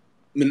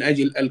من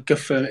أجل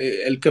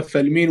الكفة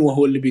اليمين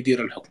وهو اللي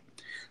بيدير الحكم.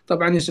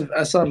 طبعا يوسف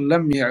آثار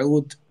لم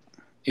يعود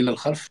إلى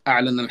الخلف،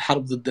 أعلن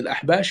الحرب ضد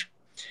الأحباش.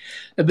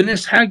 ابن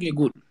إسحاق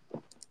يقول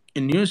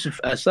إن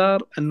يوسف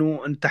آثار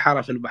أنه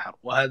انتحر في البحر،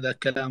 وهذا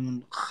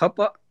كلام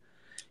خطأ.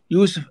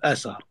 يوسف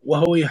آثار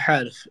وهو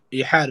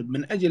يحارب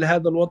من أجل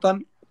هذا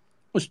الوطن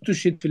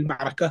استشهد في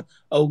المعركة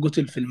أو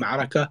قتل في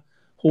المعركة،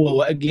 هو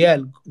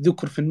وأجيال،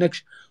 ذكر في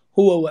النكش،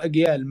 هو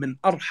وأجيال من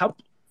أرحب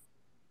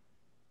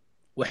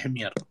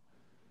وحمير،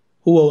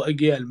 هو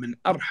وأجيال من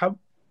أرحب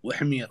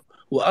وحمير.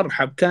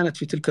 وأرحب كانت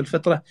في تلك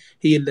الفترة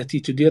هي التي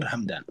تدير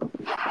همدان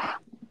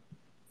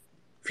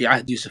في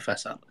عهد يوسف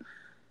آثار.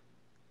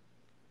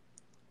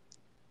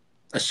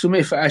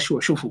 السميفة عاشوع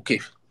شوفوا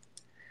كيف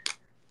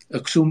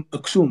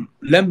أكسوم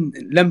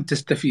لم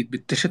تستفيد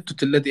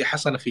بالتشتت الذي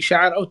حصل في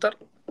شعر أوتر،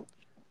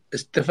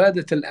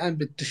 استفادت الآن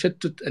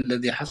بالتشتت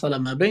الذي حصل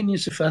ما بين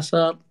يوسف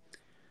آثار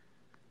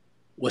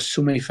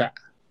والسميفة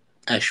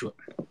عاشوع.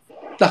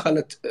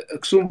 دخلت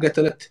أكسوم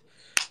قتلت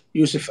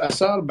يوسف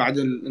آثار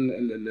بعد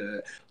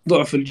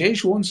ضعف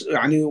الجيش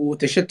يعني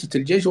وتشتت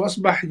الجيش،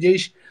 وأصبح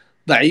جيش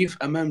ضعيف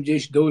أمام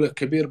جيش دولة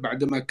كبير.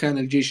 بعدما كان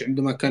الجيش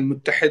عندما كان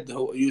متحد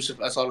هو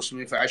يوسف آثار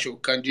والسميفة عاشوع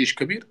كان جيش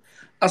كبير،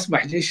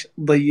 أصبح جيش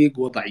ضيق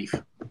وضعيف.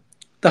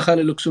 دخل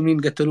الأكسوميين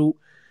قتلوا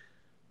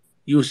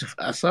يوسف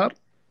آثار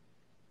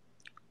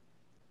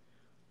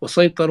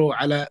وسيطروا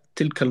على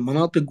تلك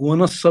المناطق،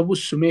 ونصبوا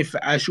السميفة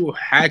عاشوع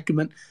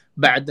حاكما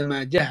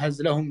بعدما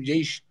جهز لهم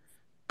جيش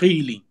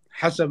قيلي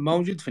حسب ما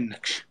وجد في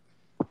النكش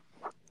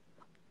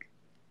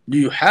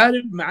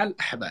ليحارب مع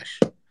الأحباش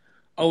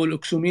أو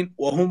الأكسوميين،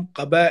 وهم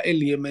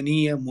قبائل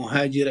يمنية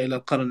مهاجرة إلى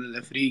القرن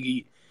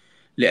الأفريقي،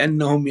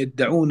 لأنهم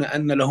يدعون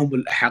أن لهم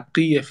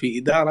الأحقية في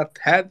إدارة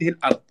هذه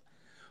الأرض،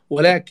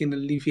 ولكن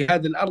اللي في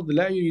هذه الأرض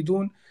لا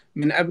يريدون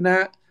من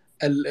أبناء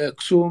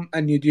الأكسوم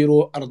أن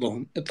يديروا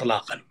أرضهم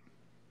إطلاقا،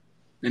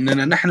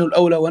 لأننا نحن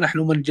الأولى ونحن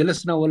من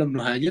جلسنا ولم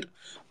نهاجر،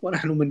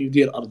 ونحن من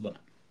يدير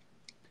أرضنا.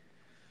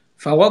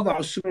 فوضعوا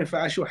السميفة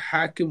عاشوع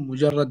حاكم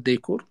مجرد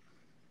ديكور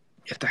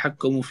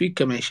يتحكموا فيه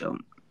كما يشاءون.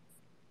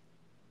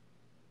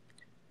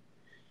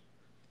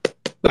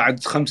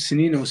 بعد 5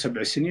 سنين أو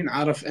 7 سنين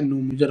عرف أنه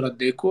مجرد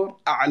ديكور،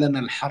 أعلن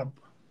الحرب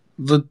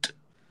ضد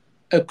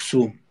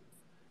أكسوم.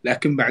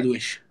 لكن بعد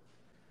ويش؟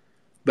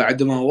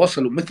 بعد ما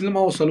وصلوا مثل ما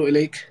وصلوا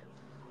إليك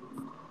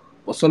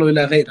وصلوا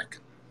إلى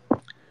غيرك،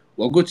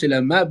 وقتل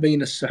ما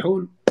بين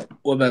السحول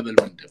وباب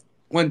المندب،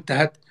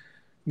 وانتهت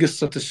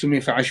قصة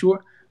السميفة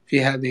عاشوع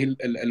في هذه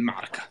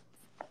المعركة.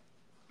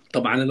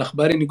 طبعا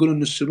الأخبارين يقولون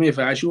أن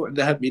السميفة عاشوع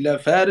ذهب إلى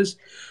فارس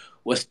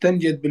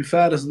واستنجد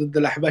بالفارس ضد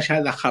الأحباش،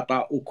 هذا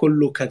خطأ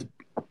وكله كذب،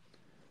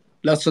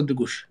 لا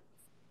تصدقوش.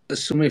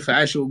 السميفة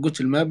عاشوع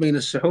قتل ما بين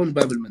السحول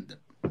وباب المندب،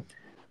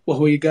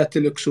 وهو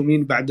يقاتل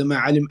الأكسوميين بعدما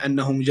علم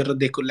أنه مجرد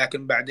ديكور.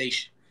 لكن بعد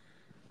إيش؟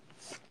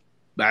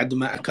 بعد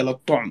ما أكل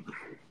الطعم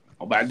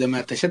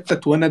وبعدما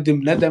تشتت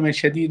وندم ندما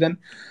شديدا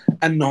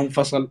أنه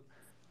انفصل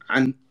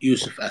عن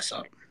يوسف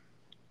آثار.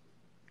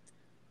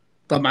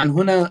 طبعا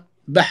هنا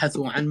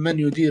بحثوا عن من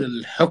يدير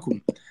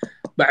الحكم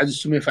بعد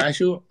السميفة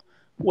عاشوع،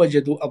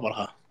 وجدوا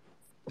أبرهة.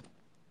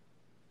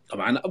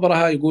 طبعا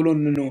أبرهة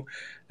يقولون أنه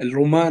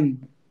الرومان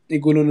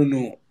يقولون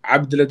أنه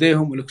عبد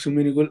لديهم،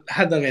 والأكسوميين يقول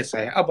هذا غير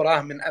صحيح،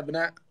 أبرهة من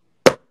أبناء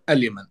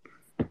اليمن.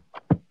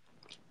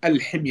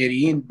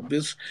 الحميريين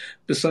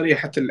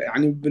بصريحة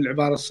يعني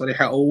بالعبارة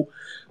الصريحة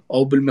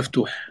أو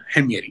بالمفتوح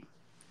حميري،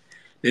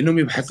 لأنهم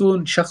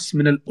يبحثون شخص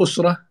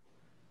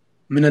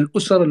من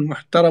الأسر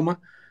المحترمة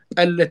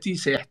التي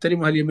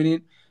سيحترمها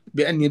اليمنيين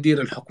بأن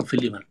يدير الحكم في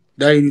اليمن.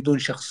 لا يريدون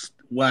شخص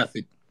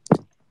وافد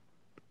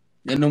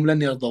لأنهم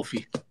لن يرضوا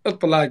فيه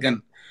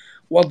إطلاقا.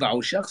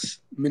 وضعوا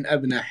شخص من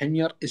أبناء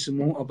حمير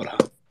اسمه أبرهة.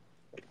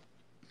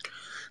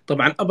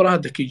 طبعا أبرهة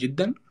ذكي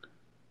جدا،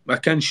 ما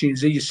كان شيء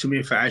زي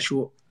السميفة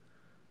عاشور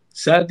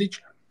ساذج.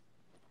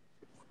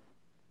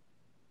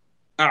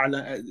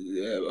 أعلى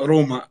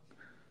روما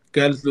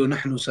قالت له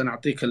نحن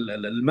سنعطيك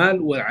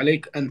المال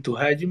وعليك أن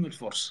تهاجم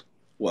الفرس،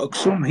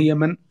 وأكسوم هي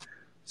من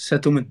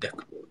ستمدك.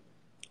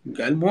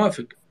 قال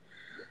موافق.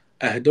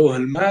 أهدوه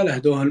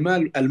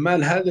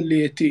المال هذا اللي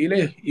يأتي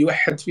إليه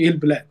يوحد فيه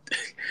البلاد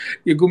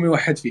يقوم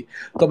يوحد فيه.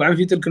 طبعا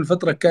في تلك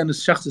الفترة كان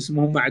الشخص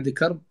اسمه معد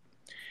كرب،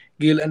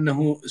 قيل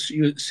أنه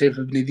سيف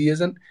بن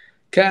ديزن،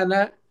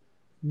 كان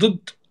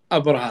ضد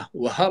أبرهة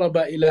وهرب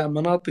إلى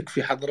مناطق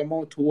في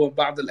حضرموت هو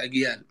بعض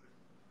الأجيال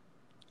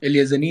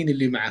اليزنيين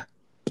اللي معه،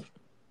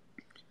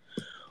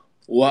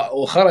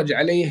 وخرج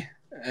عليه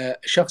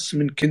شخص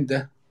من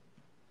كندة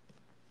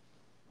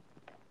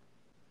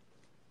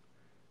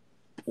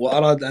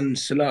وأراد أن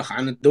انسلاخ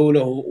عن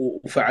الدولة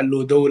وفعل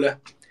له دولة،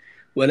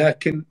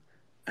 ولكن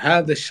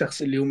هذا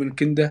الشخص اللي هو من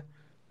كندة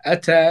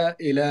أتى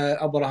إلى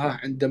أبرهة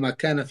عندما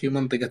كان في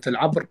منطقة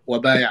العبر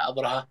وبايع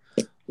أبرهة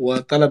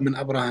وطلب من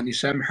أبرهة أن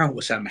يسامحه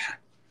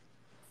وسامحه.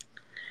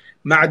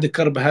 معد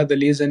كرب هذا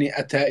اليزني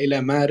أتى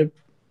إلى مارب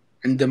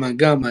عندما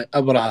قام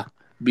أبرهة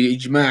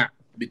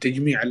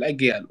بتجميع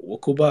الأجيال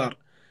وكبار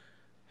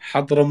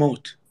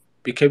حضرموت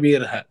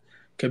بكبيرها،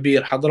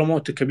 كبير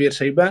حضرموت وكبير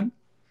سيبان،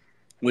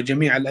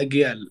 وجميع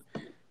الأجيال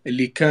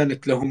اللي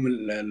كانت لهم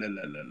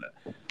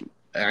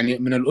يعني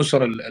من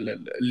الأسر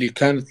اللي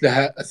كانت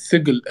لها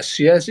الثقل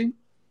السياسي،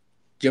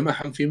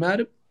 جمعهم في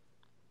مارب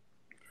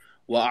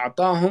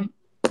وأعطاهم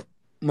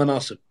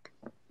مناصب،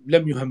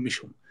 لم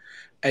يهمشهم،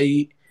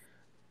 أي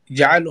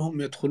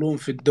جعلهم يدخلون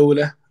في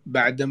الدولة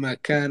بعدما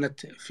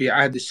كانت في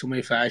عهد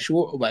السميفة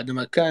عاشور،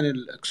 وبعدما كان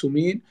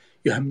الأكسوميين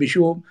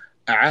يهمشوهم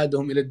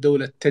أعادهم إلى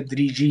الدولة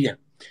تدريجيا.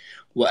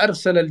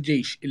 وأرسل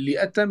الجيش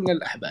اللي أتى من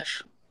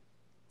الأحباش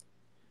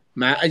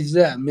مع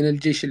أجزاء من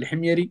الجيش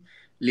الحميري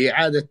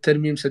لإعادة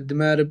ترميم سد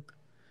مارب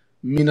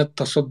من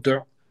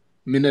التصدع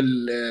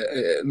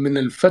من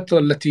الفترة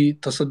التي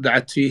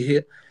تصدعت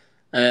فيه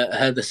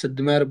هذا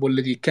السد مارب،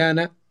 والذي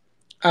كان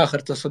آخر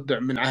تصدع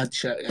من عهد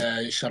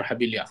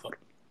شرحبيل يعفر.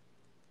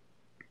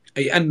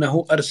 أي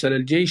أنه أرسل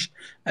الجيش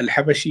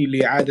الحبشي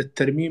لإعادة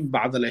ترميم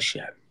بعض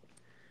الأشياء،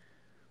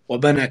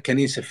 وبنى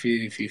كنيسة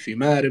في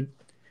مارب،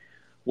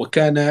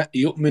 وكان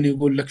يؤمن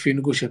يقول لك في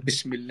نقوشه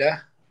بسم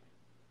الله،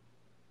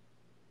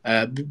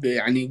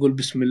 يعني يقول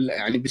بسم الله،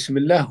 يعني بسم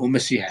الله هو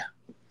مسيحه.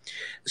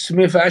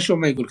 السميفة عاشور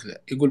ما يقول كذا،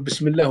 يقول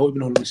بسم الله هو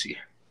ابنه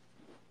المسيح.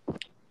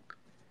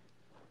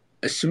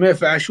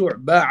 السميفة عاشور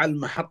باع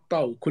المحطة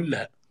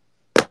وكلها،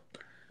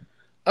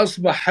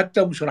 أصبح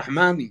حتى مش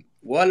رحماني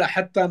ولا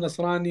حتى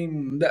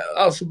نصراني،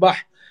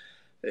 أصبح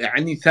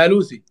يعني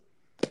ثالوثي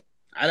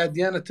على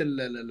ديانة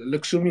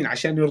الأكسومين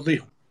عشان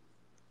يرضيهم.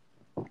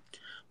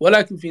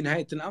 ولكن في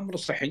نهاية الأمر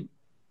صحي،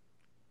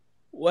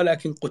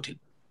 ولكن قتل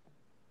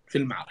في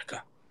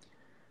المعركة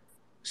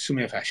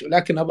السميفة عاشور.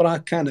 لكن أبرهة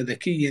كان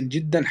ذكيا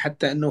جدا،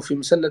 حتى أنه في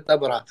مسلة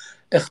أبرهة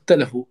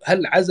اختلفوا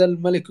هل عزل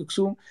ملك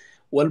أكسوم،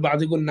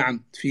 والبعض يقول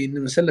نعم في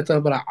مسلة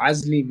أبرهة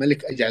عزلي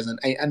ملك أجعزن،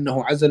 أي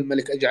أنه عزل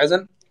ملك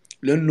أجعزن،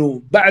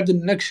 لأنه بعد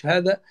النكش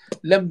هذا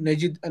لم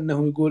نجد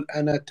أنه يقول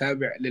أنا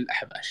تابع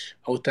للأحباش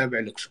أو تابع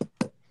لأكسوم.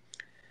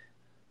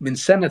 من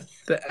سنة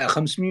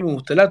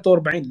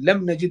 543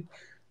 لم نجد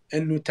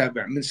أنه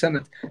تابع، من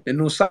سنة،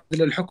 لأنه صعد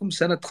للحكم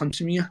سنة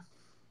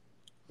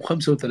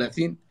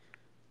 535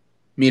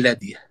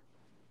 ميلادية،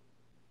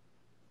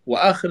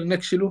 وآخر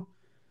نكش له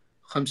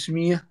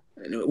 500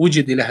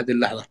 وجد إلى هذه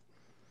اللحظة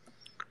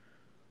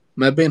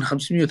ما بين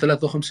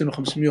 553 و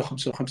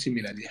 555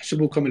 ميلادية.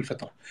 احسبوا كم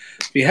الفترة.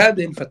 في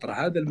هذه الفترة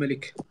هذا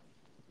الملك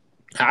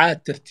أعاد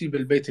ترتيب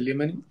البيت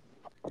اليمني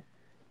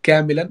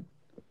كاملا،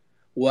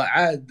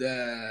 وعاد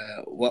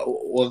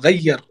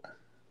وغير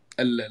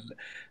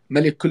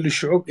ملك كل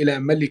الشعوب إلى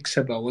ملك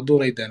سبا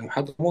ودوريدان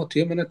وحضرموت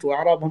يمنت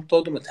وأعرابهم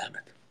طودمت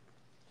هامت.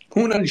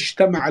 هنا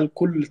اجتمع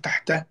الكل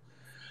تحته،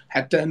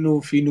 حتى أنه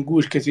في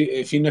نقوش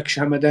كثير في نكش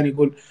همدان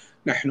يقول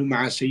نحن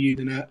مع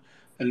سيدنا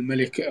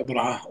الملك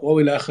أبرهة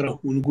وإلى آخره،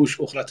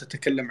 ونقوش أخرى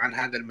تتكلم عن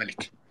هذا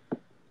الملك،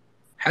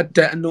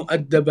 حتى أنه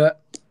أدب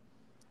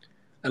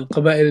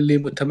القبائل اللي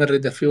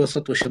متمردة في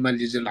وسط وشمال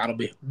الجزيرة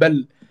العربية.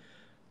 بل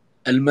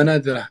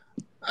المناذرة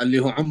اللي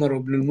هو عمر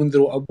بن المنذر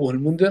وأبوه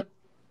المنذر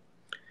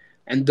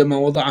عندما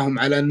وضعهم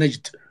على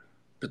نجد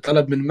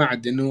بطلب من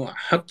معد أنه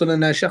حط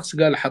لنا شخص،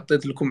 قال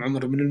حطيت لكم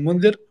عمر بن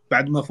المنذر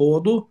بعد ما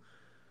فوضوه،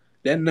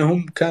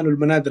 لأنهم كانوا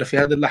المناذرة في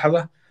هذه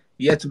اللحظة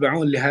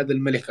يتبعون لهذا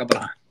الملك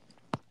أبرهة،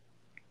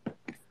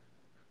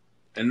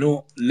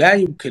 أنه لا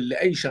يمكن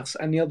لأي شخص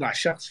أن يضع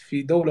شخص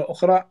في دولة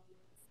أخرى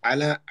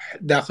على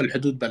داخل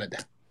حدود بلده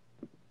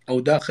أو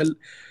داخل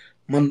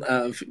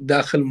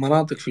داخل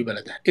مناطق في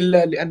بلده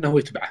إلا لأنه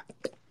يتبعه.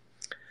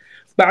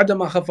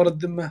 بعدما خفر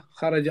الذمة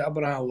خرج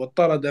أبرهة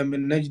وطرد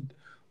من نجد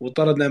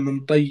وطرد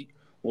من طي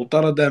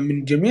وطرد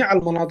من جميع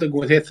المناطق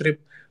ويثرب،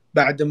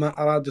 بعدما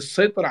أراد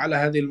السيطرة على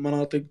هذه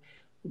المناطق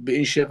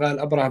بانشغال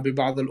أبرهة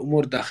ببعض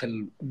الأمور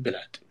داخل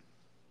البلاد.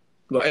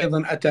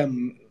 وأيضا أتى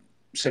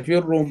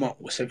سفير روما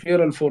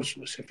وسفير الفرس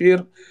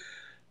وسفير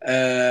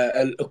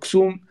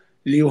الأكسوم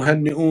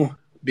ليهنئوه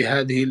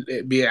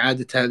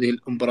بإعادة هذه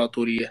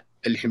الإمبراطورية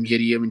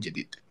الحميرية من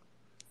جديد.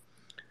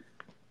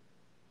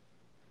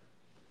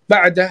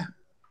 بعده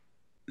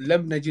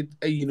لم نجد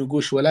أي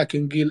نقوش،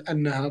 ولكن قيل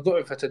أنها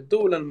ضعفت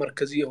الدولة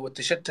المركزية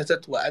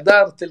وتشتتت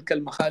وأدارت تلك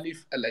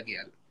المخالف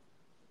الأجيال،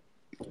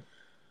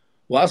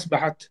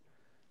 وأصبحت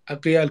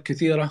أقيال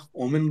كثيرة،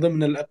 ومن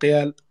ضمن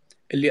الأقيال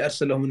اللي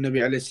أرسلهم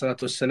النبي عليه الصلاة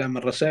والسلام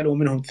الرسائل،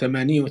 ومنهم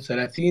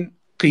 38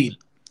 قيل،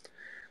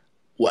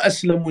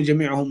 وأسلموا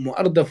جميعهم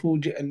وأردفوا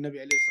النبي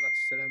عليه الصلاة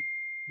والسلام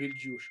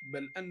بالجيوش،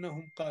 بل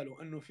أنهم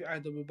قالوا أنه في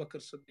عهد أبي بكر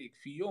الصديق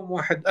في يوم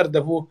واحد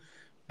أردفوه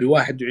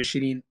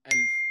ب21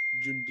 ألف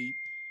جندي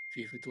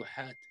في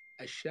فتوحات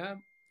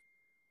الشام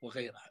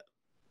وغيرها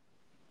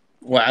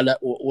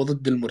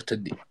وضد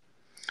المرتدين.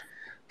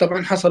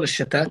 طبعا حصل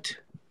الشتات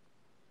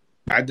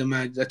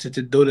بعدما أتت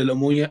الدولة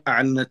الأموية،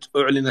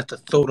 أعلنت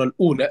الثورة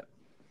الأولى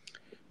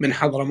من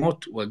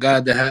حضرموت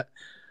وقادها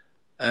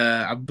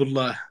عبد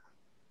الله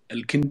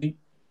الكندي،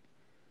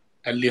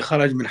 اللي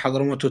خرج من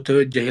حضرموت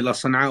وتوجه إلى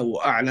صنعاء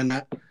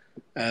وأعلن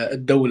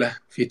الدولة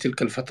في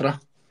تلك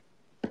الفترة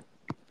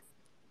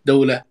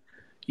دولة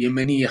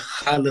يمنية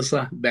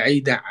خالصة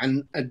بعيدة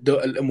عن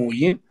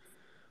الأمويين،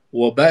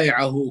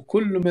 وبايعه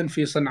كل من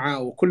في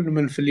صنعاء وكل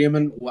من في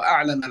اليمن،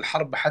 وأعلن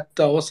الحرب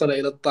حتى وصل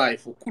إلى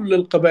الطائف وكل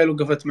القبائل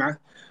وقفت معه،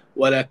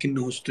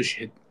 ولكنه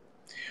استشهد.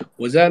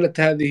 وزالت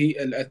هذه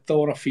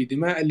الثورة في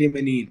دماء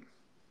اليمنيين.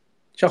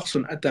 شخص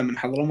أتى من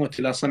حضرموت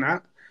إلى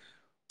صنعاء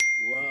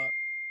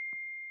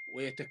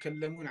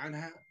ويتكلمون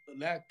عنها،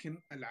 لكن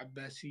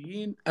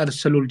العباسيين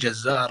أرسلوا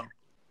الجزار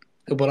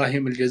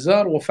إبراهيم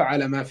الجزار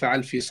وفعل ما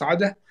فعل في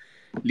صعدة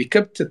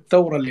لكبت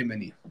الثورة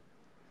اليمنية.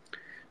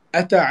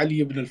 أتى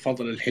علي بن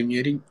الفضل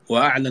الحميري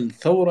وأعلن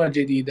ثورة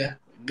جديدة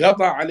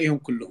قضى عليهم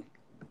كلهم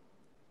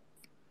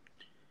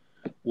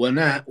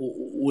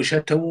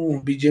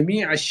وشتموه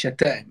بجميع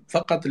الشتائم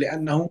فقط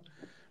لأنه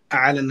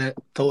أعلن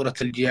ثورة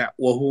الجياع،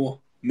 وهو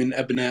من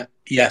أبناء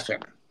يافع،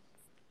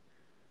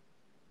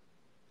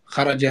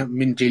 خرج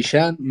من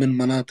جيشان من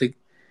مناطق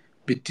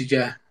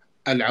باتجاه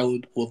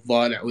العود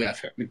والضالع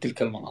ويافع من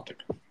تلك المناطق،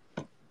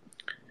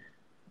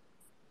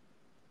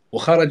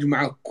 وخرج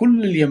مع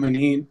كل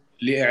اليمنيين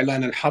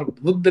لإعلان الحرب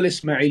ضد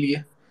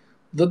الإسماعيلية،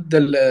 ضد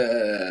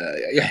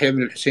يحيى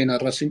بن الحسين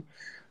الرسي،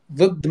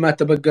 ضد ما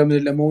تبقى من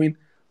الأمويين،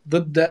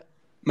 ضد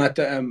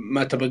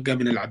ما تبقى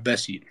من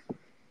العباسيين.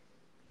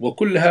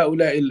 وكل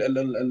هؤلاء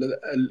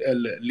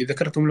اللي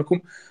ذكرتهم لكم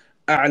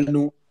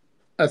أعلنوا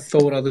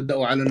الثورة ضده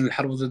وأعلنوا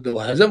الحرب ضده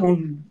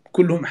وهزمهم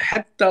كلهم،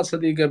 حتى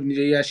صديق ابن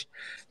جياش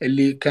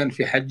اللي كان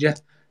في حجة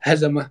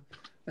هزمه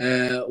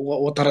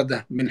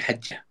وطرده من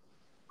حجه.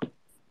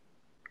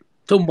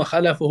 ثم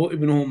خلفه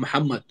ابنه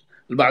محمد.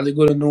 البعض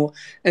يقول أنه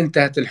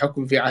انتهت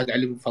الحكم في عهد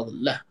علي بن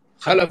فضل، لا،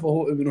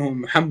 خلفه ابنه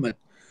محمد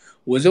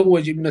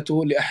وزوج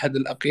ابنته لأحد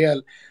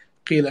الأقيال،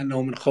 قيل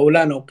أنه من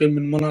خولان وقيل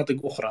من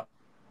مناطق أخرى.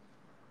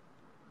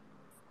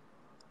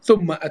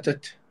 ثم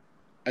أتت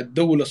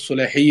الدولة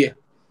الصليحية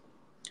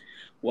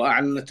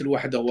وأعلنت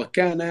الوحدة،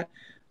 وكان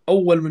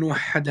أول من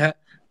وحدها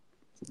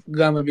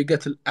قام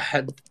بقتل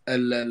أحد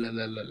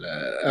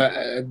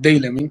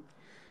الديلمي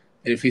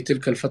في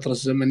تلك الفترة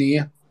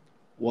الزمنية،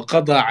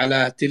 وقضى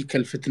على تلك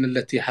الفتنة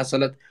التي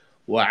حصلت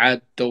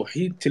وعاد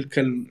توحيد تلك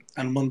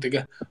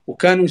المنطقة.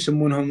 وكانوا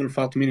يسمونهم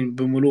الفاطميين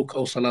بملوك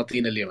أو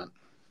سلاطين اليمن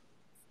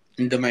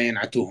عندما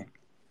ينعتوهم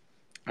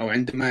أو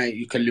عندما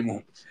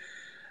يكلموهم.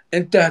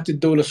 انتهت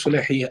الدولة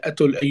الصليحية،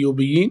 أتوا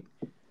الأيوبيين،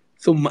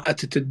 ثم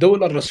أتت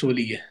الدولة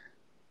الرسولية،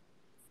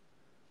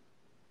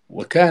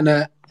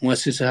 وكان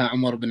مؤسسها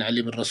عمر بن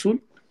علي بن رسول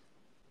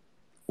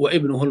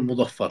وابنه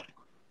المظفر،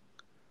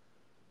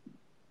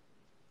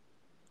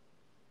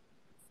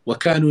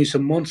 وكانوا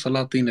يسمون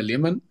سلاطين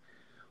اليمن،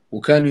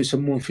 وكانوا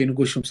يسمون في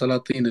نقوشهم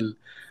سلاطين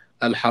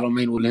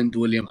الحرمين والهند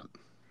واليمن.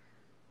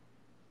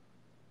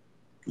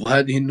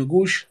 وهذه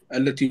النقوش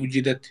التي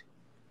وجدت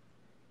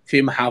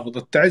في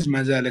محافظة تعز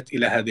ما زالت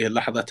إلى هذه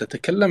اللحظة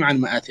تتكلم عن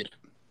مآثر.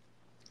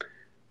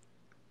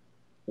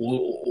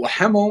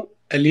 وحموا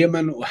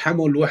اليمن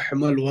وحموا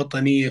الوحمة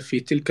الوطنية في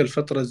تلك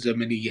الفترة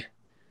الزمنية.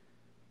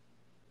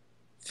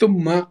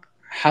 ثم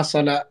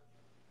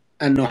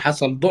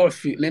حصل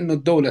ضعف، لأن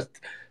الدولة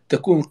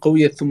تكون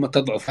قوية ثم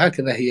تضعف،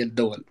 هكذا هي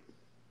الدول.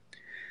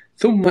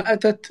 ثم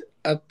أتت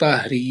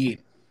الطاهريين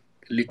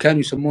اللي كانوا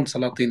يسمون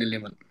سلاطين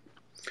اليمن،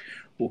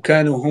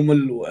 وكانوا هم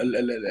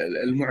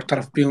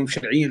المعترف بهم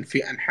شرعيا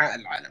في أنحاء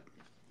العالم،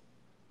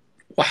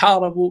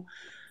 وحاربوا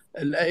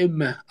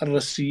الأئمة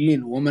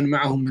الرسيين ومن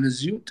معهم من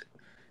الزيود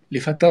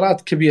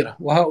لفترات كبيرة.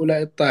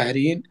 وهؤلاء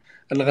الطاهريين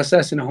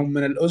الغساسنة هم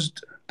من الأزد،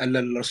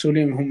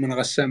 الرسولين هم من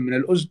غسان من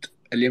الأزد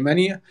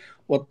اليمنية،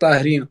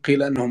 والطاهرين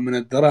قيل أنهم من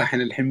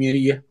الذراحن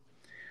الحميرية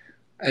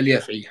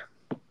اليافعية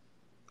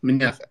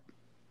من يافع،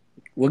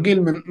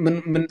 وقيل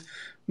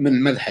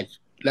من مذحج،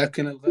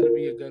 لكن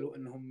الغالبية قالوا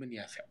أنهم من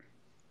يافع.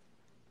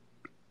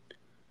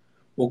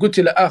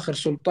 وقتل آخر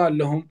سلطان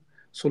لهم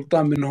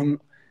سلطان منهم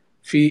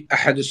في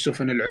أحد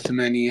السفن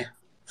العثمانية،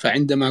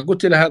 فعندما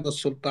قتل هذا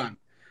السلطان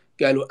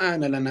قالوا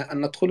آن لنا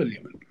أن ندخل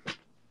اليمن،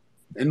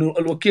 إنه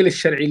الوكيل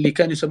الشرعي اللي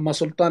كان يسمى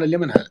سلطان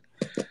اليمن هذا.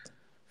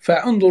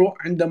 فانظروا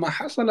عندما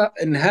حصل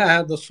انهاء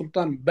هذا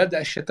السلطان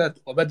بدأ الشتات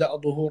وبدأ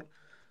ظهور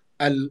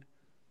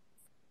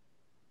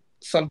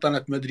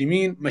سلطنة مدري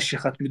مين،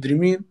 مشيخة مدري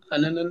مين،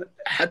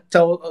 حتى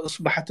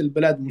أصبحت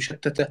البلاد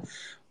مشتتة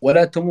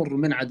ولا تمر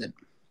من عدن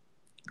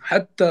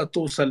حتى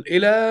توصل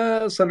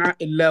إلى صنعاء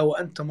إلا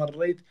وأنت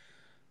مريت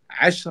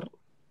 10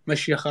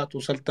 مشيخات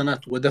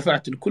وسلطنات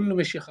ودفعت لكل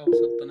مشيخة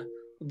وسلطنة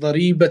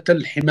ضريبة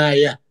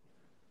الحماية،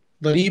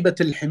 ضريبة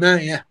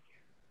الحماية.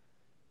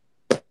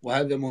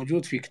 وهذا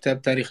موجود في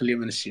كتاب تاريخ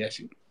اليمن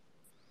السياسي.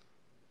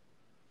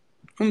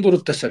 انظروا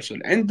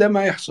التسلسل،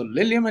 عندما يحصل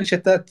لليمن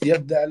شتات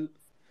يبدأ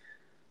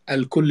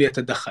الكل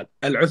يتدخل.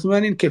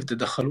 العثمانيين كيف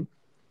تدخلوا؟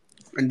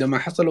 عندما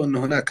حصلوا أن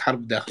هناك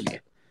حرب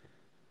داخلية.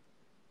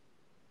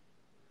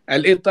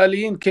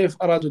 الإيطاليين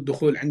كيف أرادوا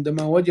الدخول؟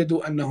 عندما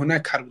وجدوا أن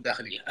هناك حرب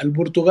داخلية.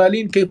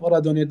 البرتغاليين كيف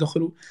أرادوا أن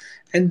يدخلوا؟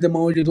 عندما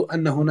وجدوا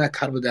أن هناك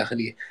حرب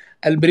داخلية.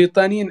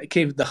 البريطانيين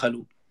كيف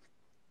دخلوا؟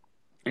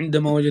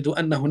 عندما وجدوا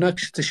أن هناك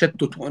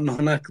تشتت وأن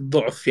هناك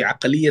ضعف في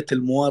عقلية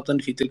المواطن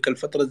في تلك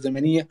الفترة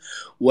الزمنية،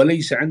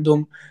 وليس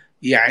عندهم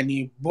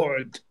يعني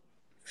بعد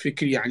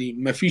فكري، يعني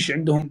ما فيش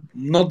عندهم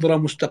نظرة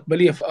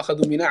مستقبلية،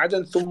 فأخذوا ميناء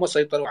عدن ثم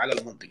سيطروا على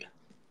المنطقة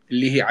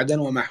اللي هي عدن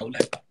وما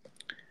حولها.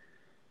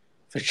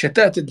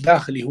 فالشتات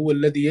الداخلي هو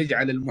الذي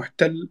يجعل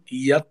المحتل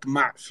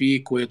يطمع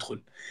فيك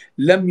ويدخل.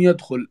 لم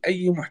يدخل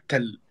أي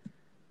محتل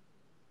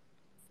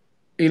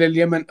إلى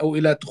اليمن أو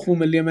إلى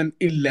تخوم اليمن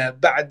إلا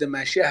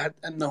بعدما شاهد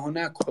أن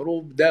هناك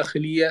حروب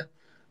داخلية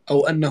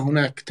أو أن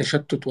هناك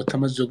تشتت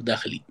وتمزق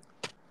داخلي.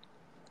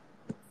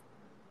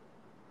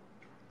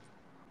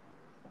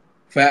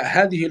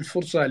 فهذه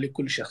الفرصة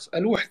لكل شخص.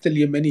 الوحدة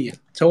اليمنية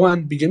سواء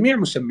بجميع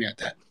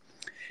مسمياتها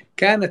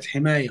كانت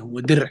حماية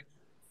ودرع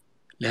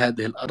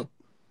لهذه الأرض،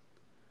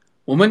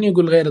 ومن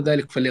يقول غير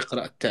ذلك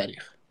فليقرأ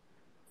التاريخ.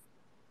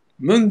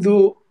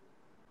 منذ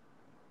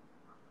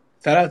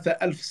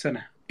 3000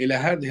 سنة إلى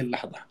هذه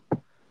اللحظة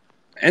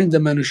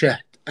عندما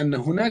نشاهد أن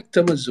هناك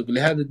تمزق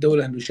لهذه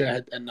الدولة،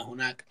 نشاهد أن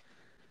هناك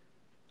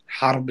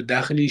حرب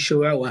داخلية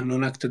شوع، وأن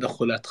هناك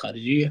تدخلات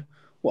خارجية،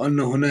 وأن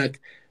هناك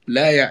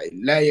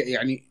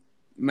يعني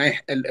ما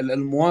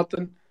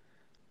المواطن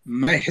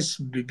ما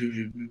يحس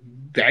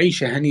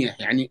بعيشة هنية.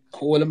 يعني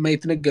هو لما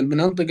يتنقل من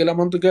منطقة إلى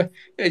منطقة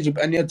يجب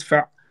أن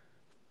يدفع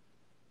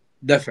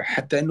دفع،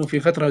 حتى أنه في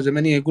فترة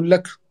زمنية يقول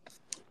لك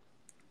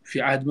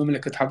في عهد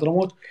مملكة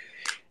حضرموت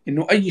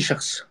أنه أي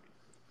شخص،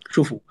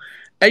 شوفوا،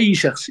 أي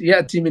شخص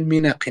يأتي من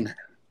ميناء قنا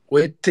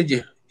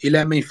ويتجه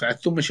إلى منفعة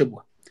ثم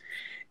شبوة،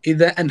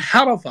 إذا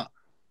انحرف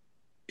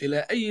إلى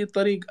أي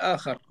طريق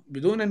آخر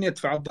بدون أن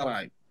يدفع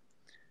الضرائب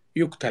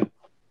يقتل،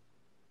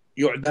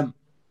 يعدم.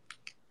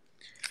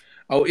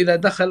 أو إذا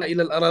دخل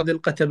إلى الأراضي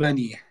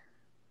القتبانية،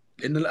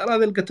 لأن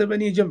الأراضي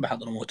القتبانية جنب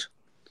حضرموت،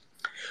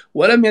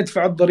 ولم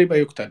يدفع الضريبة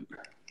يقتل.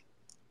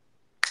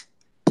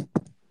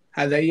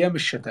 هذا أيام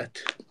الشتات.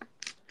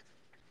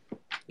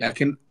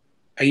 لكن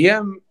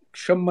أيام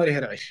شمر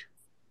هرعش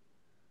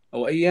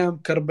أو أيام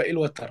كرب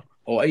الوتر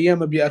أو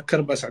أيام أبي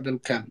كرب أسعد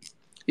الكامل،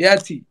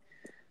 يأتي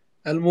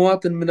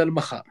المواطن من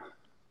المخا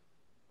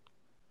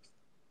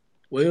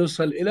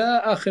ويوصل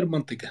إلى آخر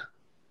منطقة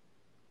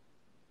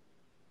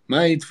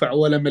ما يدفع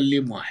ولا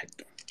مليم واحد.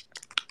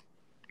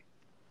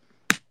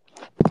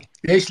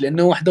 ليش؟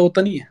 لأنه وحدة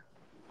وطنية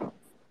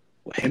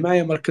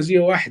وحماية مركزية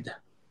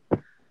واحدة،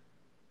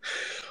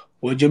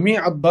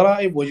 وجميع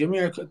الضرائب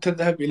وجميع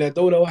تذهب إلى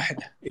دولة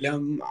واحدة،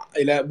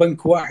 إلى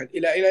بنك واحد،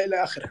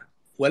 إلى آخره.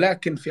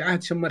 ولكن في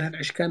عهد شمر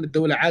هرعش كانت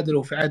الدولة عادلة،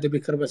 وفي عهد أبي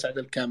كرب أسعد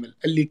الكامل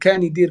اللي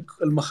كان يدير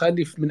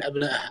المخالف من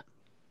أبنائها،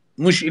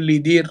 مش اللي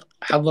يدير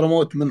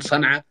حضرموت من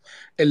صنعاء،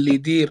 اللي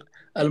يدير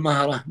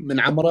المهرة من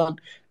عمران،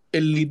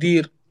 اللي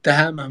يدير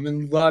تهامة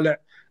من ضالع،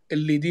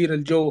 اللي يدير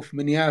الجوف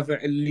من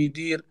يافع، اللي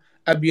يدير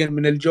أبين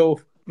من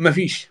الجوف. ما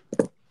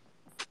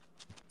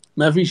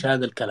فيش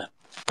هذا الكلام.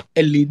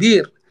 اللي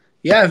يدير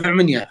يافع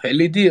من يافع،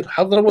 اللي يدير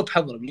حضرموت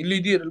حضرمي، اللي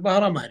يدير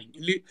المهرة مهري،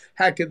 اللي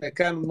هكذا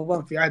كان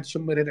النظام في عهد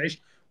شمر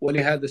العش.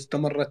 ولهذا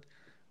استمرت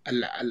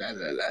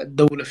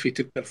الدولة في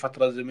تلك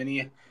الفترة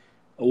الزمنية،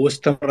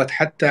 واستمرت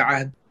حتى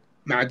عهد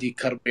معدي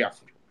كرب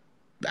يعفر،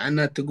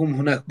 لأنها تقوم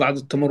هناك بعض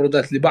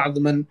التمردات لبعض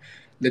من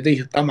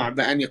لديه طمع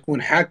بأن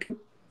يكون حاكم،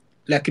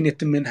 لكن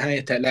يتم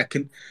نهايتها.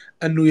 لكن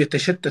أنه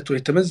يتشتت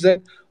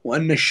ويتمزق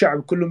وأن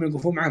الشعب كلهم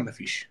يقفوا معه ما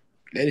فيش.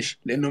 ليش؟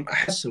 لأنهم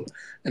أحسوا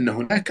أن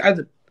هناك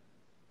عدل،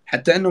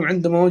 حتى أنهم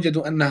عندما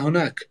وجدوا أن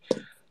هناك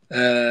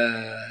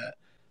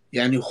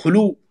يعني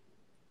خلو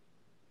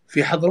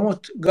في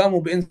حضرموت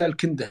قاموا بإنزال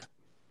كندة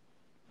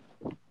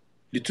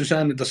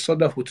لتساند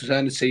الصدف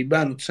وتساند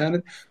سيبان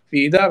وتساند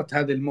في إدارة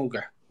هذا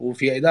الموقع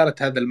وفي إدارة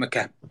هذا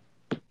المكان.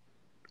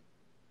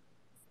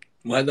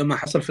 وهذا ما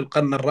حصل في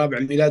القرن الرابع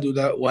الميلادي،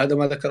 وهذا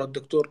ما ذكره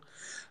الدكتور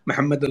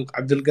محمد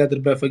عبد القادر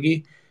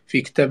بافقي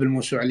في كتاب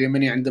الموسوعة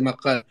اليمنية عندما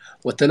قال: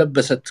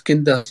 وتلبست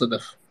كندة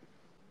صدف.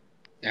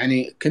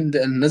 يعني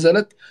كندة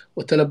نزلت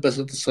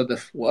وتلبست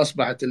الصدف،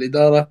 وأصبحت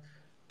الإدارة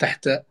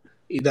تحت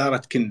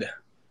إدارة كندة.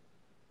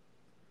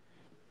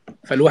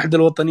 فالوحدة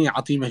الوطنية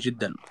عظيمة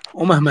جدا،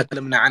 ومهما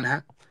تكلمنا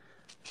عنها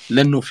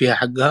لن نوفيها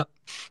حقها.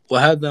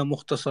 وهذا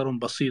مختصر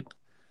بسيط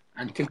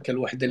عن تلك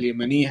الوحدة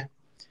اليمنية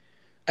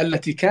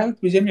التي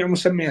كانت بجميع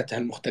مسمياتها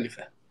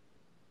المختلفة.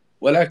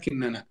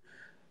 ولكننا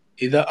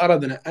إذا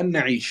أردنا أن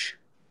نعيش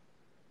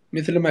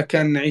مثل ما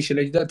كان نعيش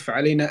الأجداد،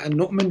 فعلينا أن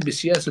نؤمن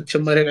بسياسة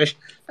شمال العش،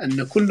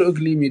 أن كل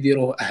إقليم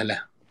يديره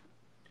أهله،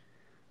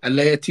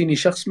 ألا يأتيني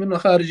شخص من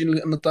خارج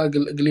نطاق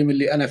الإقليم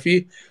اللي أنا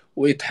فيه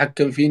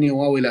ويتحكم فيني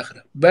وإلى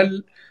آخره،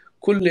 بل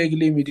كل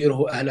إقليم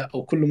يديره أهله،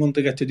 أو كل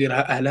منطقة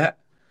تديرها أهلها،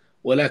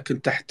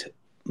 ولكن تحت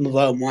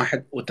نظام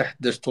واحد وتحت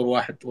دستور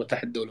واحد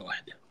وتحت دولة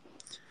واحدة.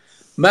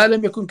 ما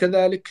لم يكن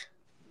كذلك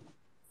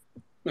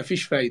ما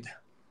فيش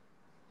فايدة،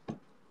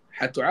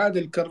 حتعاد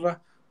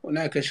الكرة،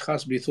 هناك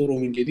أشخاص بيثوروا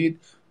من جديد،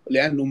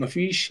 لأنه ما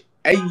فيش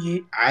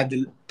أي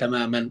عدل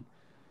تماما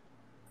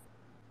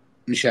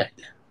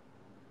نشاهده.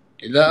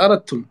 إذا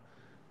أردتم،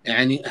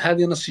 يعني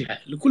هذه نصيحة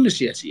لكل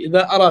سياسي،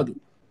 إذا أرادوا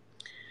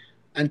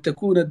أن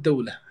تكون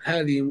الدولة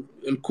هذه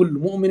الكل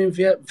مؤمن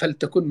فيها،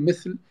 فلتكن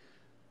مثل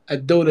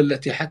الدولة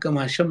التي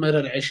حكمها شمر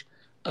العش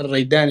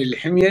الريداني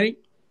الحميري،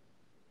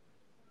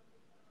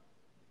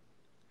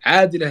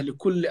 عادلة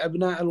لكل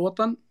أبناء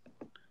الوطن.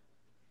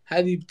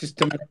 هذه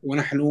بتستمر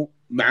ونحن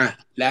معها.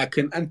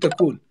 لكن أن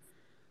تكون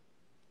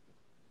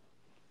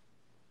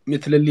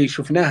مثل اللي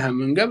شفناها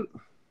من قبل،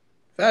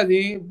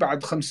 فهذه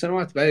بعد 5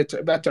 سنوات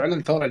بعد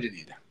تعلن ثورة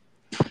جديدة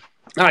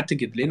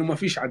أعتقد، لأنه ما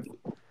فيش عدل.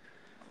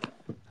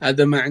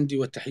 هذا ما عندي،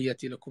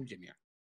 وتحياتي لكم جميعا.